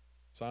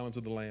 Silence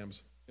of the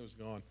lambs. It was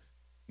gone.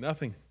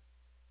 Nothing.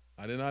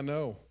 I did not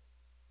know.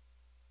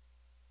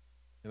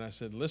 And I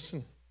said,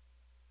 listen,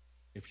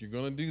 if you're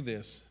going to do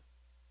this,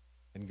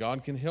 and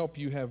God can help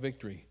you have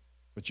victory,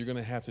 but you're going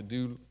to have to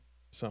do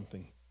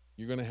something.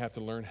 You're going to have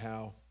to learn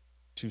how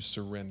to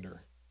surrender.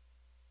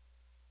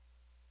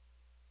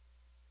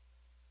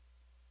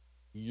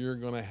 You're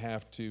going to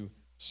have to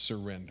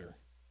surrender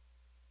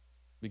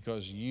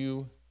because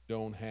you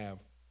don't have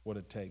what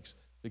it takes,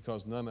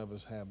 because none of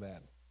us have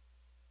that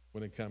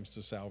when it comes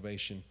to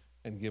salvation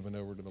and giving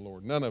over to the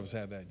Lord. None of us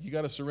have that. You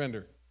got to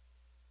surrender.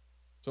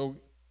 So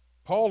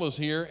Paul is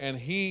here, and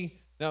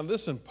now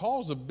listen,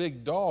 Paul's a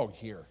big dog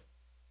here.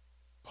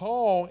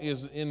 Paul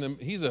he's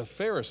a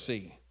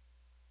Pharisee.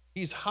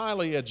 He's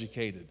highly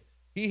educated.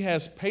 He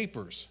has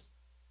papers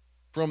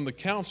from the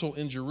council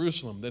in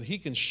Jerusalem that he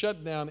can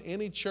shut down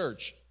any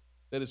church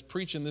that is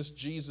preaching this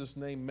Jesus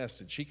name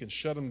message. He can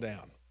shut them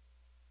down.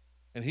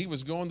 And he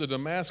was going to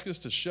Damascus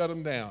to shut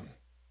them down.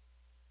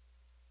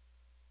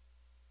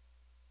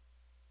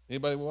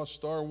 Anybody watch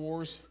Star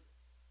Wars?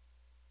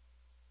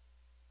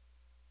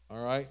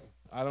 All right.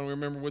 I don't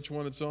remember which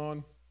one it's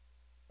on.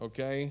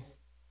 Okay.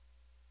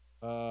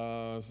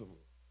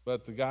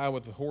 But the guy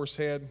with the horse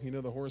head, you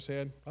know the horse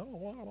head?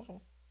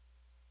 Oh.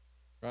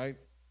 Right?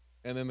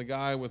 And then the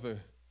guy with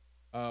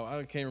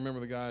I can't remember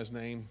the guy's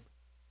name,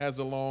 has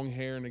the long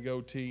hair and the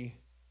goatee,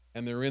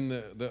 and they're in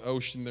the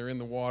ocean, they're in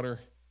the water,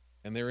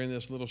 and they're in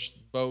this little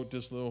boat,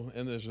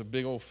 and there's a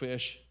big old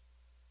fish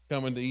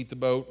coming to eat the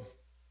boat,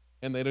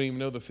 and they don't even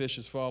know the fish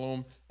is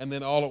following them. And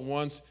then all at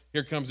once,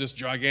 here comes this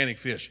gigantic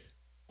fish.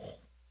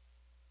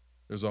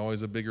 There's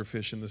always a bigger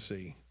fish in the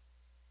sea.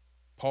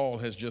 Paul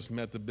has just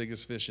met the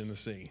biggest fish in the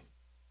sea,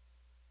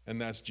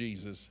 and that's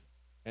Jesus.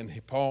 And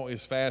Paul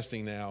is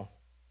fasting now,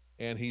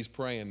 and he's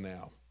praying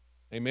now.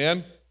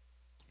 Amen?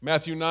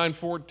 Matthew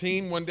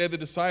 9:14, one day the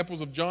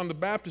disciples of John the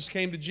Baptist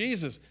came to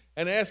Jesus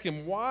and asked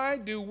him, why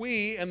do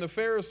we and the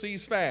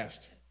Pharisees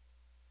fast,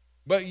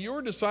 but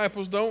your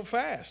disciples don't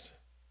fast?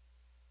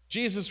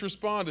 Jesus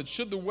responded,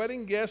 should the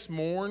wedding guests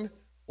mourn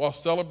while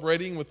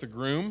celebrating with the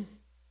groom?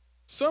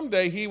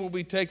 Someday he will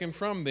be taken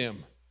from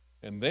them,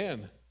 and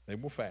then they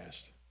will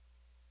fast.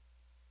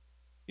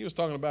 He was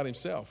talking about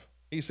himself.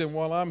 He said,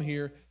 while I'm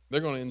here,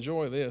 they're going to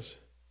enjoy this.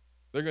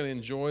 They're going to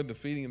enjoy the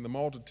feeding of the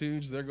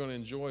multitudes. They're going to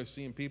enjoy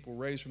seeing people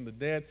raised from the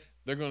dead.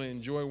 They're going to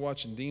enjoy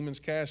watching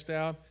demons cast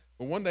out.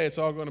 But one day it's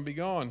all going to be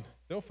gone.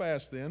 They'll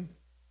fast then.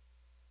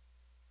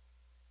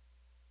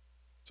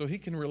 So he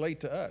can relate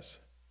to us.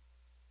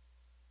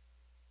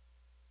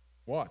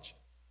 Watch.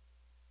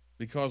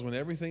 Because when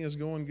everything is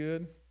going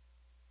good,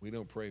 we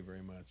don't pray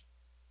very much.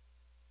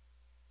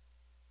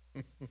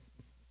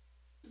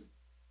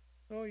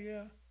 Oh,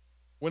 yeah.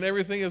 When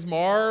everything is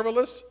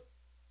marvelous,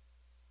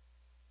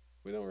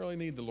 we don't really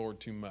need the Lord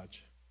too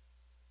much.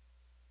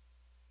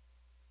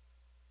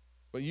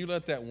 But you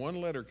let that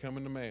one letter come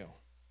in the mail,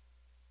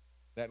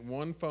 that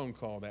one phone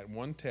call, that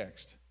one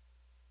text,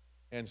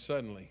 and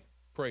suddenly,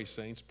 pray,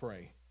 saints,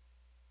 pray.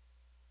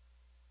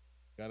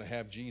 Got to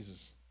have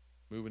Jesus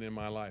moving in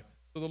my life.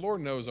 So the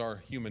Lord knows our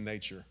human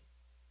nature.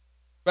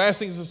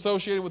 Fasting is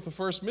associated with the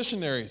first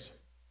missionaries.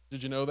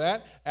 Did you know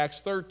that?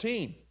 Acts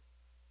 13.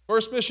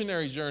 First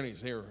missionary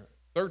journeys here.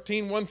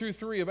 13, 1 through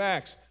 3 of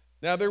Acts.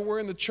 Now there were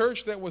in the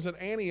church that was at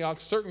Antioch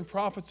certain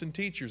prophets and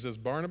teachers, as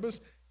Barnabas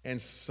and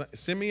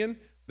Simeon,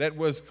 that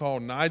was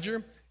called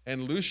Niger,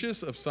 and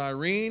Lucius of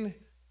Cyrene,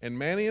 and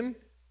Manaen,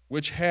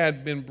 which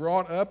had been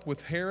brought up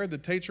with Herod the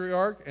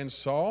Tetrarch and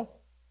Saul.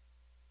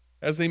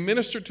 As they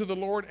ministered to the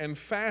Lord and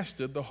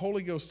fasted, the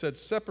Holy Ghost said,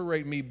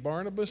 separate me,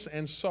 Barnabas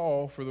and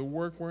Saul, for the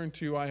work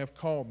whereunto I have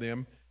called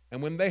them.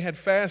 And when they had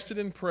fasted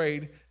and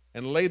prayed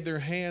and laid their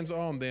hands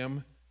on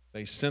them,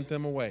 they sent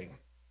them away.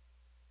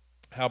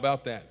 How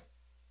about that?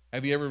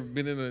 Have you ever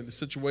been in a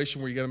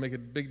situation where you got to make a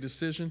big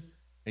decision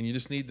and you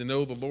just need to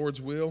know the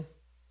Lord's will?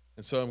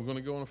 And so I'm going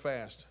to go on a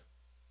fast.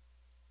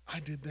 I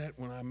did that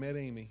when I met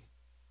Amy.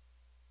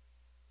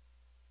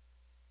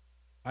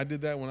 I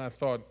did that when I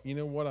thought, you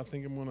know what, I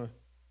think I'm going to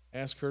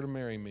ask her to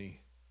marry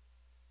me.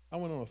 I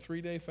went on a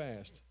 3-day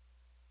fast.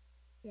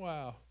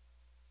 Wow.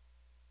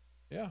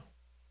 Yeah.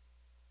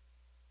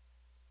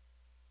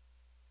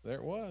 There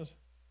it was.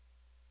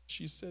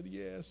 She said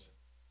yes.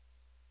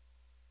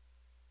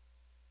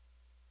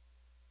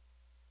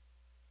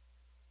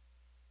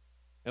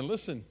 And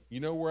listen, you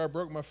know where I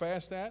broke my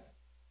fast at?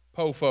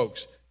 Po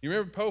Folks. You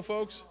remember Po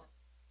Folks?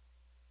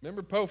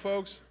 Remember Po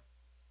Folks?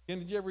 Ken,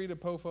 did you ever eat at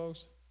Po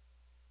Folks?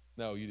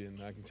 No, you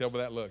didn't. I can tell by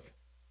that look.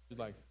 She's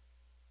like,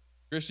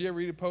 Chris, you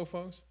ever eat at Po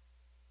Folks?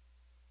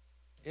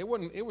 It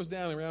was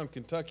down around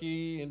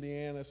Kentucky,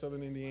 Indiana,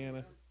 southern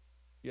Indiana.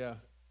 Yeah,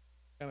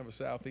 kind of a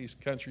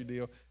southeast country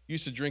deal.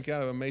 Used to drink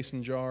out of a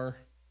mason jar,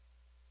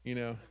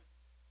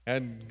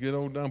 had good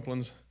old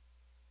dumplings.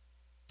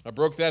 I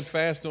broke that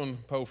fast on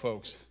Po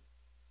Folks.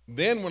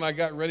 Then when I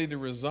got ready to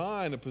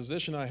resign a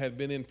position I had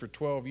been in for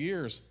 12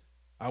 years,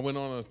 I went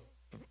on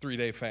a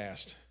 3-day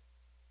fast.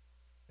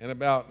 And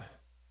about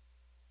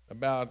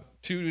a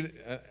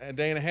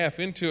day and a half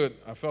into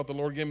it, I felt the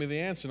Lord give me the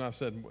answer. And I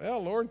said,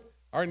 well, Lord,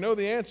 I already know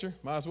the answer.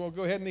 Might as well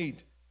go ahead and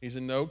eat. He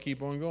said, no,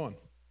 keep on going.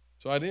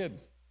 So I did.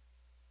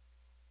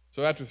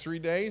 So after 3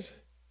 days,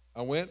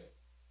 I went,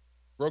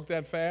 broke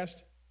that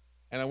fast,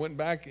 and I went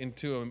back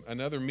into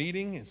another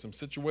meeting, and some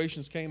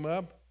situations came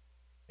up,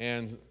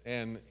 and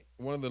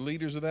one of the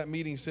leaders of that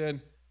meeting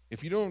said,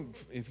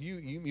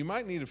 you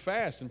might need to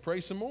fast and pray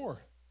some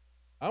more.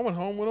 I went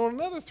home, went on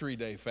another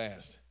 3-day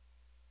fast.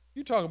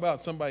 You talk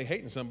about somebody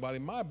hating somebody.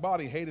 My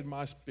body hated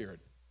my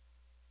spirit.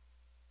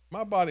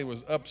 My body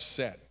was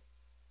upset.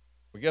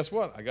 But guess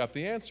what? I got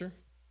the answer.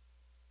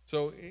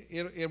 So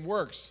it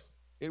works.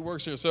 It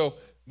works here. So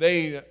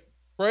they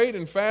prayed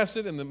and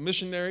fasted, and the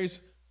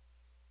missionaries,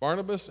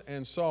 Barnabas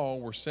and Saul,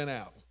 were sent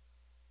out.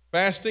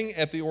 Fasting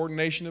at the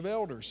ordination of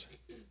elders.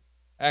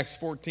 Acts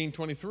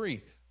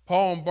 14:23.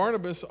 Paul and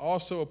Barnabas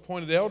also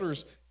appointed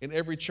elders in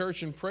every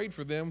church and prayed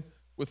for them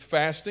with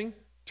fasting,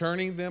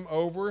 turning them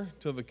over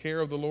to the care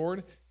of the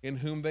Lord in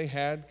whom they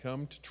had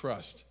come to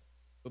trust.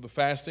 So the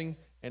fasting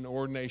and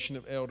ordination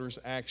of elders,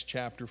 Acts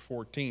chapter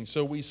 14.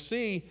 So we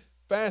see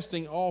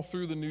fasting all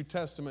through the New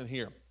Testament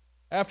here.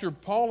 After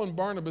Paul and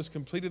Barnabas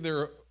completed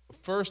their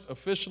first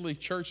officially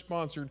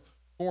church-sponsored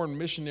foreign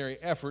missionary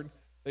effort,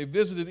 they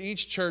visited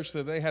each church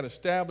that they had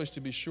established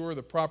to be sure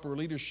the proper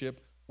leadership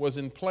was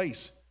in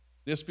place.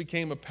 This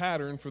became a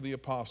pattern for the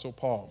Apostle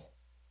Paul.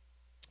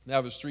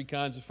 Now there's 3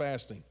 kinds of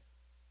fasting.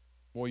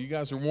 Boy, you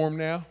guys are warm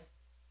now?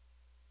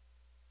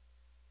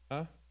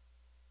 Huh?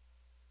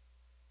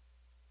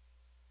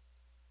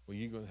 Well,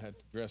 you're going to have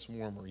to dress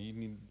warmer. You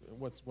need,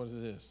 what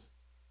is this?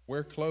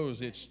 Wear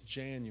clothes. It's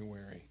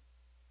January.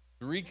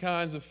 3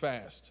 kinds of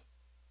fast.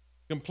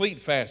 Complete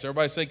fast.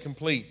 Everybody say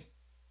complete.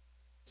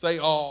 Say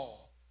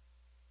all.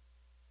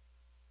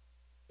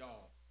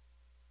 Y'all.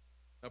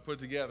 Now put it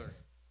together.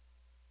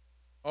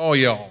 All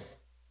y'all.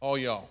 All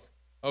y'all.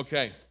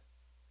 Okay.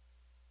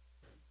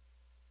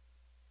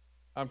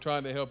 I'm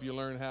trying to help you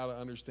learn how to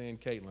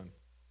understand Caitlin,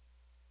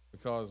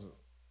 because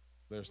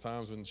there's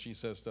times when she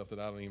says stuff that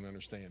I don't even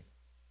understand.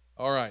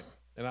 All right.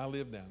 And I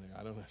live down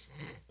there.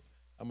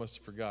 I must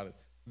have forgot it.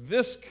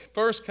 This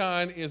first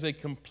kind is a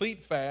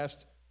complete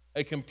fast.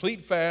 A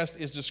complete fast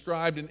is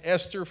described in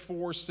Esther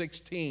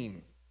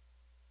 4:16.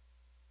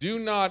 Do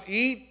not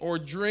eat or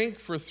drink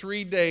for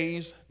 3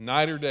 days,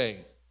 night or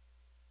day.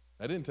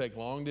 That didn't take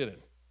long, did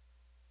it?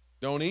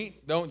 Don't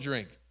eat, don't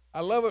drink.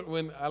 I love it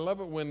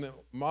when the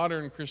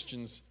modern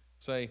Christians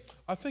say,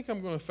 I think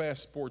I'm going to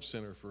fast Sports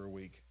Center for a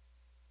week.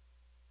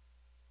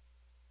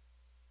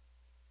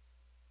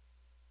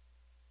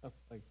 I'm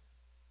like,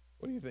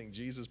 what do you think?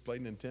 Jesus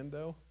played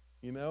Nintendo?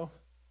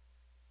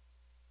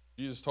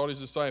 Jesus taught his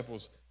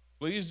disciples,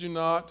 please do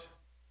not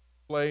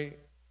play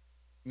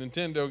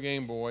Nintendo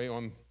Game Boy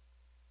on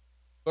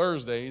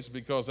Thursdays,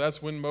 because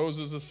that's when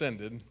Moses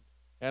ascended,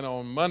 and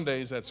on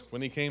Mondays, that's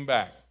when he came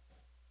back.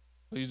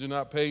 Please do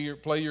not play your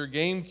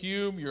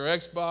GameCube, your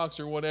Xbox,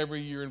 or whatever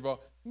you're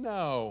involved.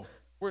 No,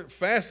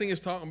 fasting is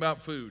talking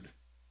about food.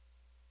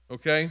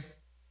 Okay?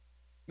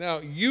 Now,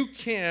 you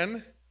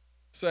can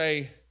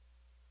say,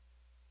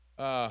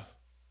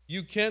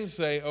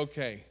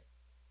 okay,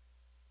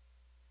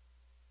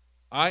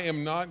 I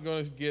am not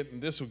going to get,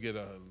 and this will get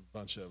a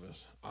bunch of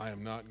us, I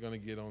am not going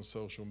to get on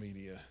social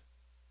media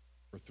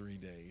for 3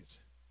 days.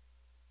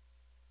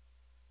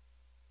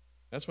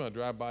 That's when I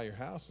drive by your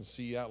house and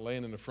see you out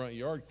laying in the front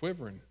yard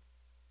quivering.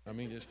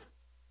 And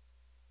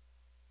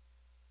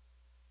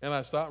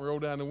I stop and roll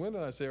down the window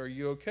and I say, are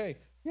you okay?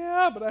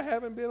 Yeah, but I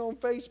haven't been on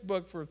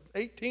Facebook for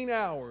 18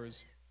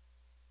 hours.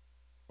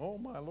 Oh,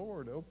 my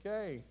Lord,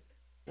 okay.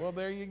 Well,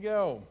 there you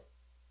go.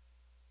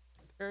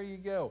 There you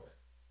go.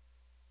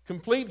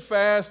 Complete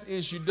fast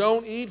is you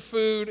don't eat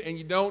food and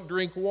you don't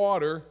drink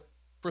water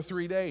for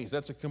 3 days.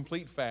 That's a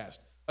complete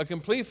fast. A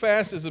complete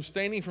fast is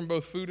abstaining from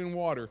both food and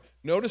water.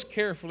 Notice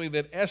carefully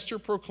that Esther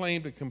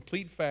proclaimed a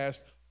complete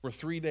fast for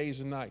 3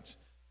 days and nights.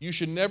 You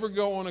should never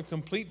go on a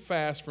complete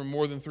fast for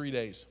more than 3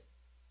 days.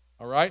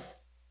 All right?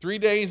 3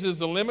 days is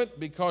the limit,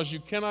 because you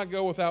cannot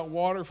go without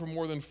water for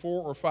more than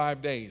 4 or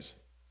 5 days.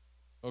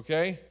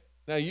 Okay?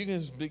 Now you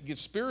can get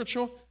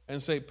spiritual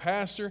and say,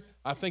 Pastor,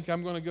 I think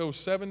I'm going to go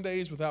 7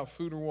 days without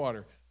food or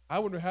water. I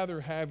would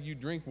rather have you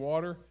drink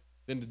water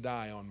than to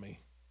die on me.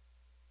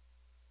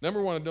 Number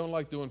one, I don't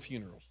like doing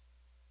funerals.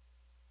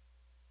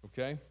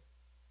 Okay?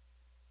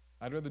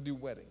 I'd rather do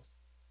weddings.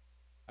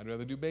 I'd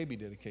rather do baby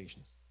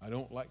dedications. I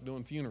don't like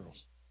doing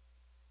funerals.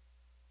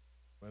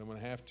 But when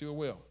I have to, I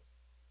will.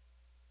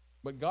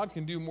 But God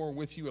can do more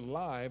with you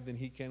alive than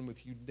he can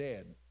with you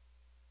dead.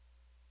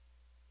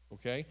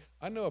 Okay?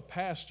 I know a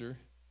pastor.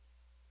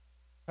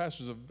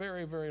 Pastor's a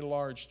very, very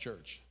large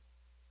church.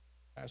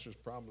 Pastor's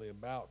probably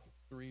about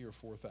 3,000 or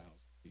 4,000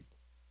 people.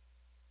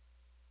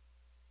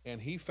 And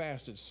he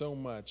fasted so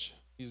much.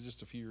 He's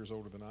just a few years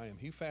older than I am.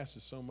 He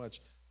fasted so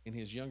much in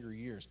his younger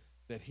years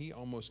that he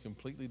almost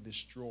completely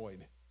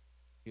destroyed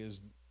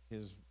his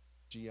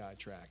GI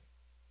tract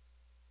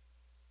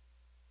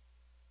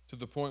to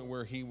the point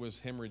where he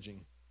was hemorrhaging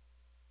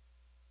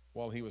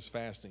while he was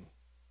fasting.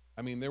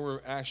 I mean, there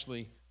were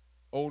actually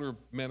older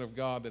men of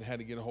God that had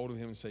to get a hold of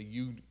him and say,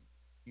 you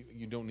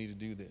don't need to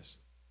do this.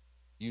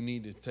 You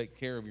need to take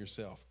care of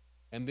yourself.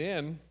 And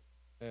then,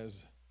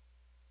 as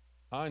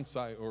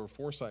hindsight or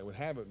foresight would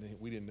have it, and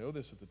we didn't know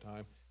this at the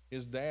time,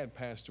 his dad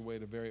passed away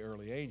at a very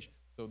early age.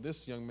 So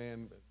this young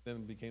man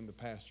then became the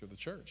pastor of the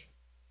church.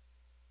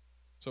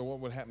 So what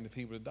would happen if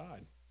he would have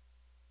died?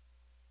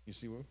 You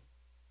see what?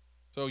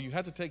 So you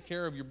have to take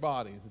care of your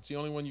body. It's the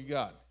only one you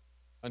got.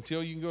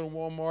 Until you can go to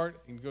Walmart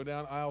and go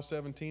down aisle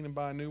 17 and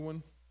buy a new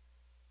one.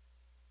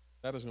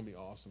 That is going to be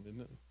awesome,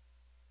 isn't it?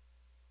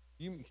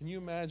 Can you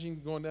imagine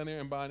going down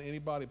there and buying any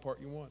body part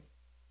you want?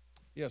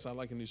 Yes, I'd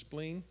like a new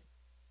spleen.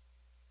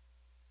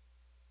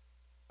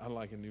 I'd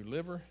like a new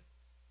liver.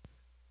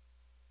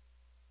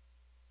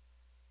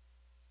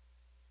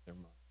 Never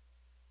mind.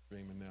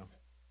 Dreaming now.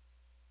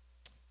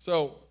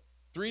 So,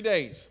 3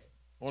 days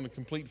on a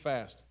complete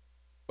fast.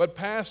 But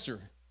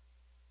pastor,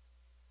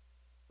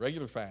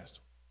 regular fast.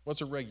 What's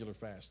a regular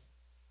fast?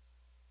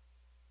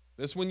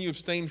 That's when you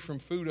abstain from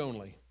food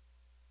only.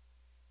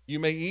 You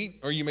may eat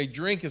or you may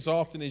drink as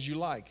often as you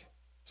like.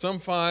 Some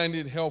find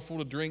it helpful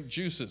to drink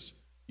juices.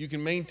 You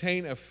can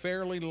maintain a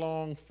fairly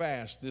long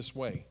fast this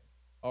way.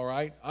 All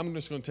right? I'm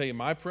just going to tell you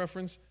my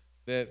preference,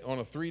 that on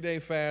a 3-day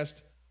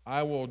fast,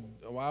 I will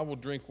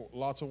drink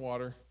lots of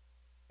water,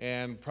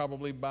 and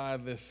probably by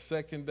the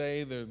second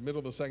day, the middle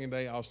of the second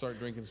day, I'll start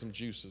drinking some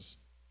juices.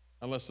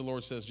 Unless the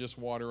Lord says just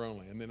water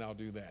only, and then I'll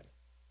do that.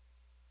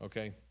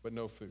 Okay? But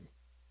no food.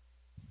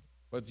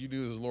 But you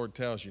do as the Lord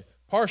tells you.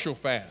 Partial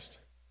fast.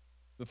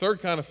 The third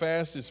kind of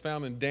fast is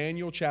found in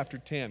Daniel chapter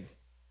 10,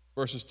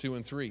 verses 2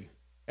 and 3.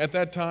 At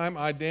that time,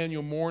 I,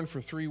 Daniel, mourned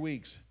for 3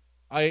 weeks.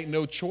 I ate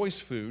no choice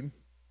food,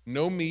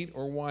 no meat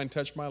or wine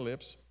touched my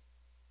lips,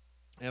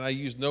 and I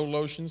used no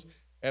lotions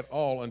at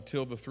all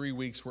until the 3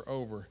 weeks were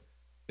over.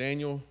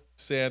 Daniel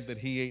said that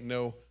he ate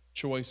no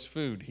choice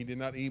food. He did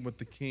not eat what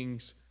the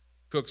king's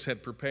cooks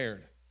had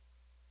prepared.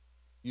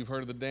 You've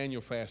heard of the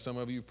Daniel fast. Some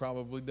of you have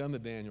probably done the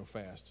Daniel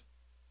fast,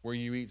 where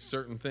you eat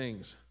certain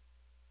things.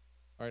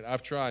 All right,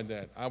 I've tried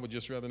that. I would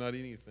just rather not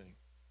eat anything.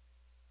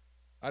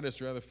 I'd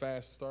just rather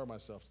fast and starve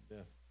myself to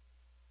death.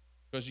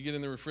 Because you get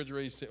in the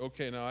refrigerator, you say,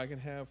 okay, now I can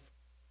have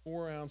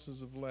 4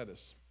 ounces of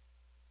lettuce.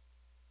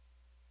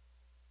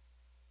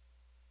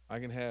 I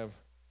can have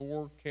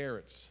 4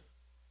 carrots.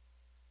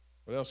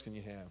 What else can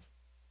you have?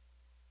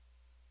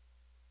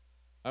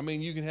 I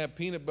mean, you can have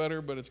peanut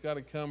butter, but it's got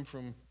to come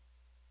from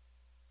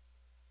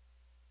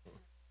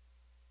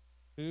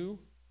who?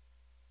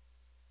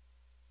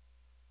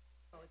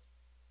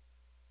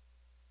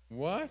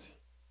 What?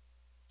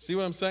 See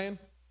what I'm saying?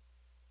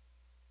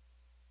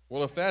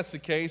 Well, if that's the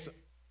case,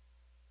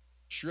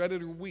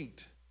 shredded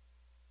wheat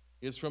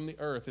is from the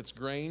earth. It's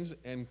grains,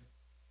 and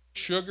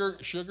sugar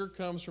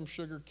comes from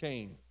sugar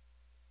cane.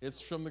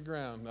 It's from the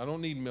ground. I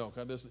don't need milk.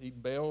 I just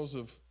eat bales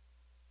of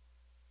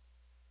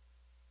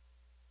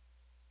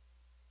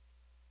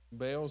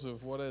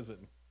what is it?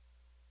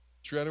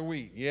 Shredded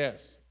wheat.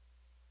 Yes.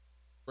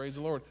 Praise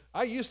the Lord.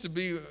 I used to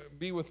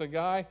be with a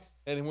guy,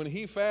 and when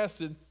he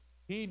fasted,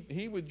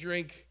 he would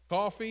drink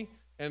coffee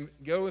and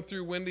go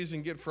through Wendy's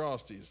and get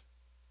Frosties.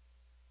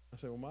 I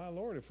said, well, my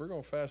Lord, if we're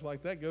going to fast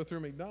like that, go through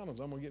McDonald's.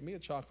 I'm going to get me a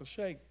chocolate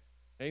shake.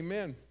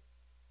 Amen.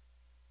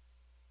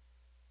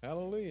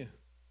 Hallelujah.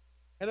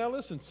 And now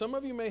listen, some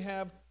of you may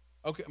have,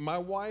 okay, my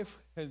wife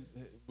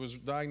was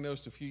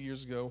diagnosed a few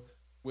years ago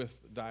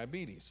with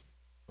diabetes,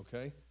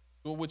 okay?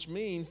 Well, which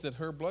means that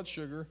her blood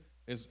sugar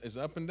is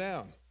up and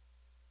down.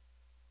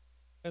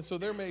 And so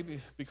there may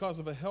be, because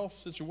of a health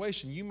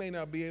situation, you may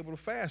not be able to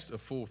fast a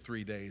full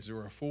 3 days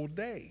or a full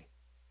day.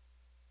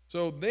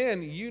 So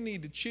then you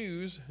need to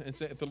choose and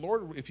say,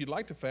 if you'd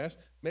like to fast,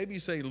 maybe you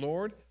say,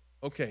 Lord,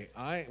 okay,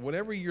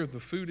 whatever the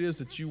food is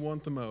that you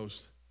want the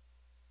most,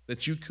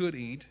 that you could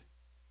eat,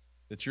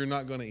 that you're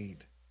not going to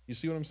eat. You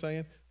see what I'm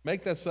saying?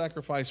 Make that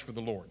sacrifice for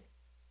the Lord.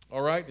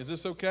 All right? Is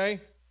this okay?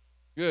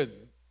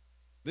 Good.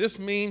 This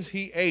means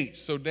he ate.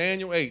 So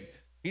Daniel ate.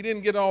 He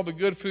didn't get all the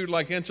good food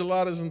like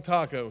enchiladas and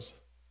tacos,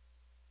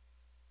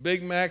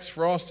 Big Macs,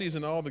 Frosties,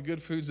 and all the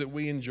good foods that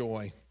we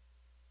enjoy.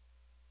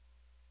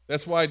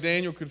 That's why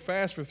Daniel could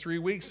fast for 3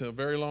 weeks, a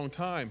very long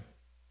time.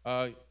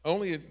 Do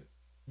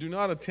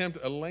not attempt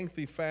a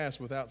lengthy fast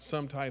without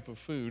some type of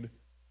food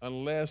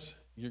unless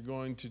you're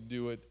going to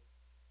do it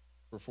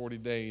for 40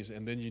 days,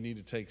 and then you need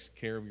to take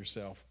care of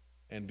yourself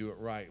and do it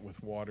right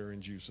with water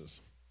and juices.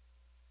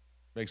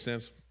 Make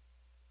sense?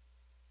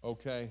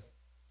 Okay.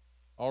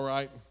 All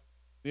right.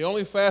 The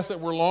only fasts that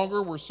were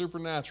longer were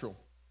supernatural.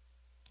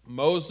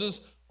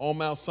 Moses on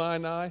Mount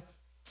Sinai,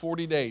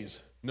 40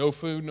 days. No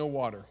food, no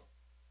water.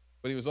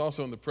 But he was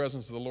also in the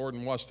presence of the Lord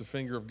and watched the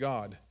finger of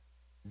God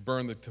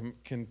burn the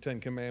Ten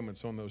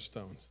Commandments on those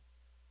stones.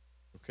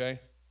 Okay?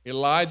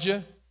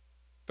 Elijah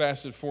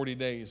fasted 40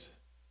 days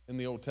in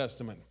the Old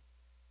Testament.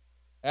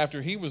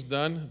 After he was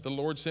done, the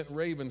Lord sent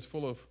ravens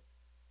full of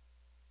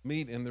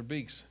meat in their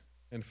beaks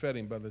and fed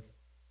him by the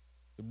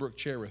brook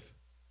Cherith.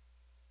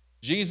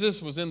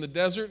 Jesus was in the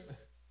desert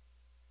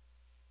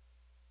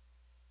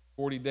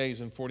 40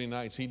 days and 40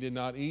 nights. He did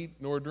not eat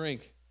nor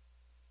drink.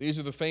 These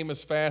are the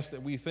famous fasts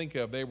that we think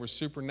of. They were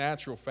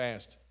supernatural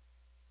fasts.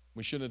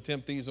 We shouldn't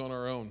attempt these on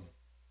our own.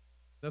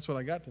 That's what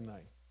I got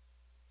tonight.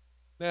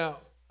 Now,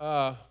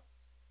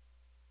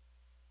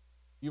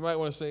 you might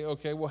want to say,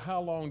 okay, well,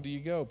 how long do you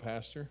go,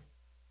 Pastor?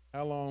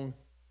 How long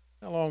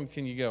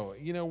can you go?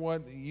 You know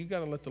what? You got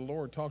to let the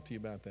Lord talk to you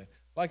about that.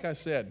 Like I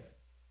said,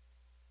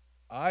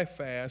 I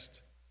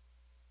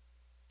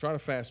try to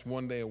fast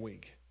 1 day a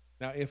week.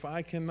 Now, if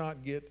I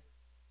cannot get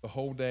the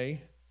whole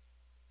day,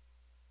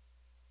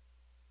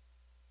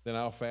 then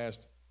I'll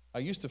fast. I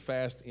used to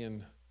fast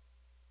in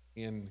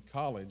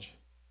college.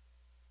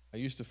 I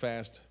used to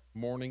fast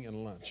morning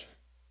and lunch.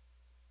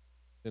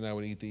 Then I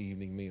would eat the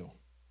evening meal.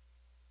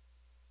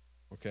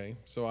 Okay,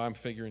 so I'm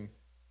figuring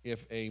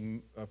if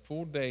a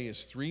full day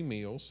is 3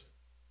 meals,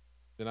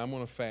 then I'm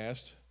going to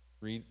fast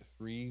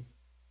three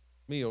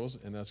meals,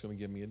 and that's going to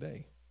give me a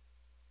day.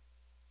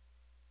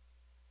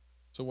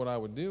 So what I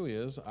would do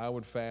is I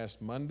would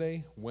fast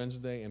Monday,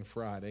 Wednesday, and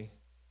Friday.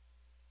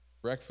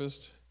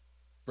 Breakfast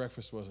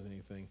wasn't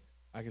anything.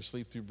 I could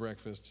sleep through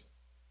breakfast,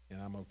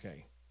 and I'm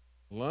okay.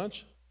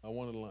 Lunch, I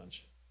wanted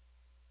lunch,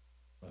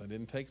 but I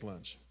didn't take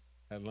lunch.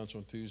 I had lunch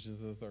on Tuesdays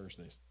and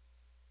Thursdays.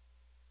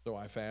 So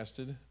I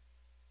fasted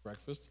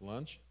breakfast,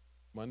 lunch,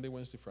 Monday,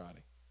 Wednesday,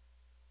 Friday.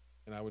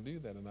 And I would do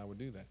that, and I would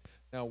do that.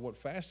 Now, what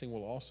fasting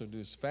will also do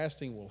is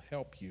fasting will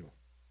help you.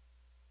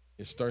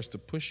 It starts to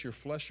push your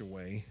flesh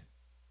away,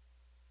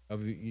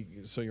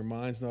 so your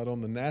mind's not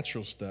on the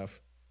natural stuff,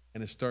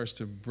 and it starts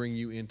to bring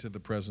you into the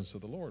presence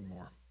of the Lord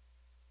more.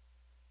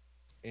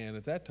 And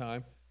at that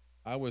time,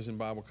 I was in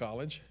Bible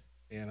college,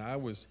 and I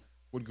would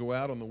go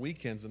out on the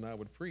weekends, and I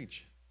would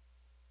preach.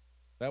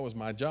 That was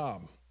my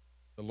job.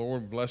 The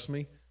Lord blessed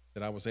me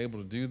that I was able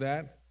to do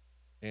that.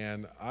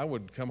 And I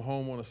would come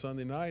home on a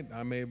Sunday night.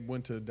 I may have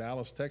went to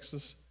Dallas,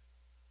 Texas,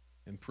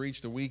 and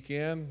preached a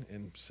weekend,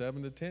 and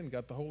 7 to 10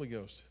 got the Holy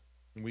Ghost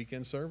in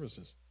weekend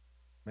services.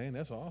 Man,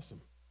 that's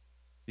awesome.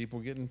 People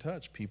getting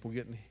touched, people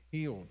getting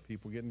healed,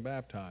 people getting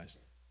baptized.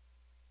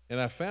 And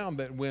I found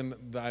that when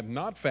I'm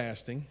not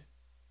fasting,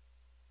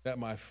 that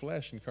my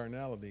flesh and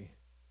carnality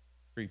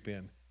creep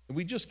in. And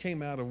we just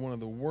came out of one of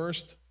the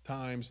worst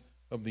times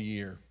of the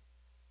year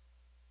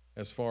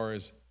as far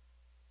as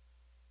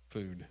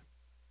food.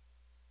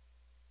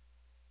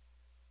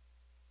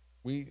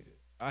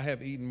 I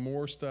have eaten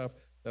more stuff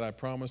that I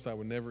promised I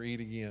would never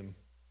eat again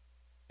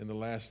in the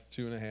last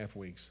 2.5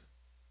 weeks.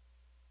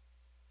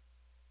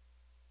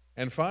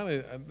 And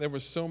finally, there were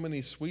so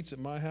many sweets at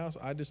my house,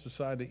 I just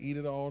decided to eat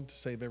it all to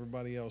save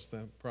everybody else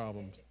the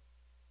problems.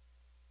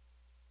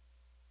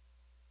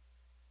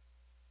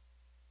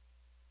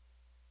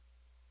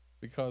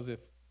 Because if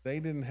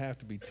they didn't have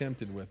to be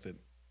tempted with it,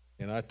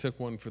 and I took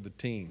one for the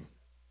team.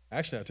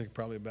 Actually, I took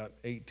probably about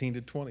 18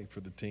 to 20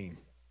 for the team.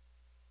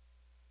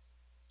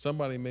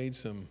 Somebody made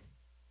some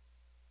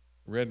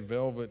red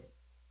velvet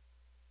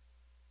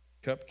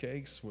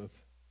cupcakes with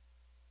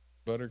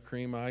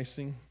buttercream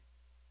icing.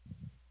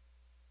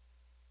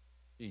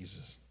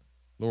 Jesus,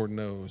 Lord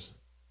knows.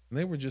 And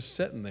they were just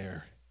sitting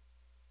there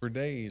for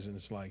days, and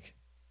it's like,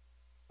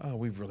 oh,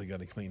 we've really got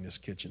to clean this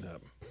kitchen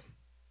up.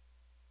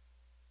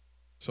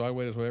 So I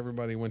waited till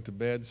everybody went to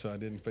bed so I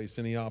didn't face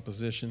any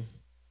opposition,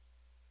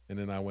 and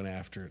then I went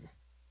after it.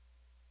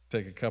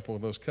 Take a couple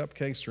of those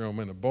cupcakes, throw them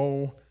in a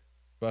bowl,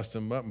 bust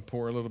them up and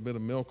pour a little bit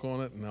of milk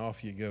on it, and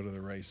off you go to the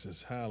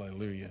races.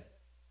 Hallelujah.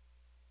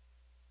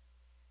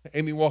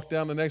 Amy walked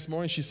down the next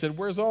morning. She said,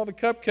 "Where's all the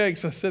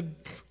cupcakes?" I said,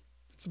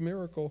 "It's a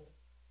miracle.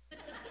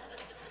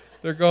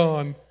 They're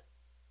gone."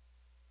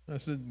 I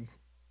said,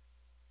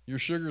 "Your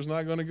sugar's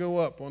not going to go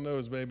up on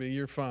those, baby.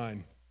 You're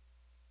fine."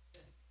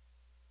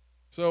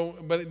 So,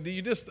 but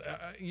you just,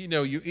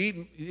 you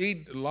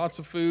eat lots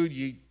of food.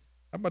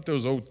 How about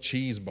those old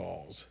cheese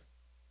balls?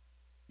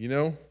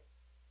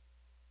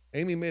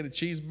 Amy made a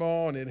cheese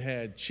ball, and it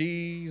had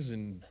cheese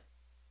and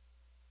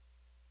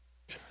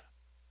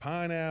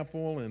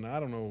pineapple and, I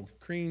don't know,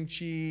 cream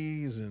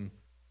cheese, and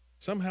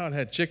somehow it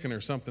had chicken or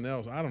something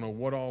else. I don't know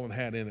what all it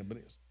had in it, but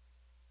it was.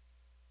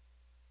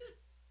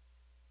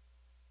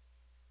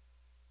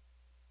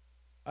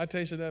 I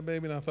tasted that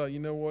baby, and I thought, you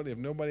know what? If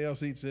nobody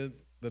else eats it,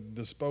 the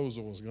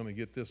disposal is going to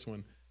get this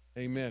one.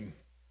 Amen.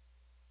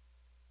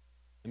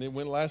 And it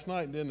went last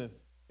night, didn't it?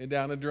 And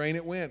down the drain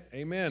it went.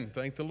 Amen.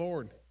 Thank the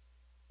Lord.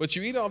 But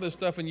you eat all this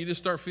stuff, and you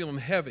just start feeling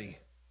heavy.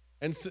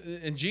 And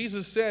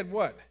Jesus said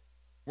what?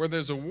 where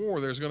there's a war,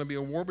 there's going to be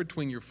a war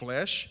between your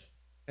flesh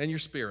and your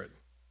spirit.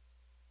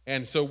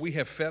 And so we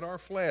have fed our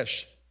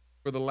flesh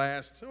for the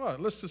last,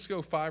 let's just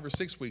go 5 or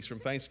 6 weeks from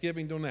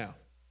Thanksgiving till now.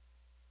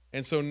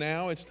 And so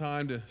now it's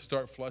time to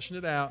start flushing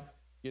it out,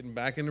 getting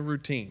back into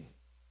routine,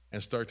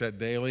 and start that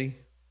daily,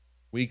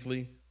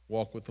 weekly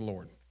walk with the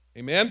Lord.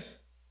 Amen?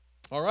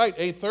 All right,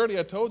 8:30,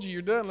 I told you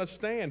you're done. Let's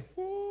stand.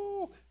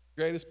 Woo!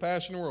 Greatest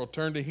passion in the world.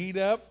 Turn the heat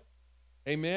up. Amen.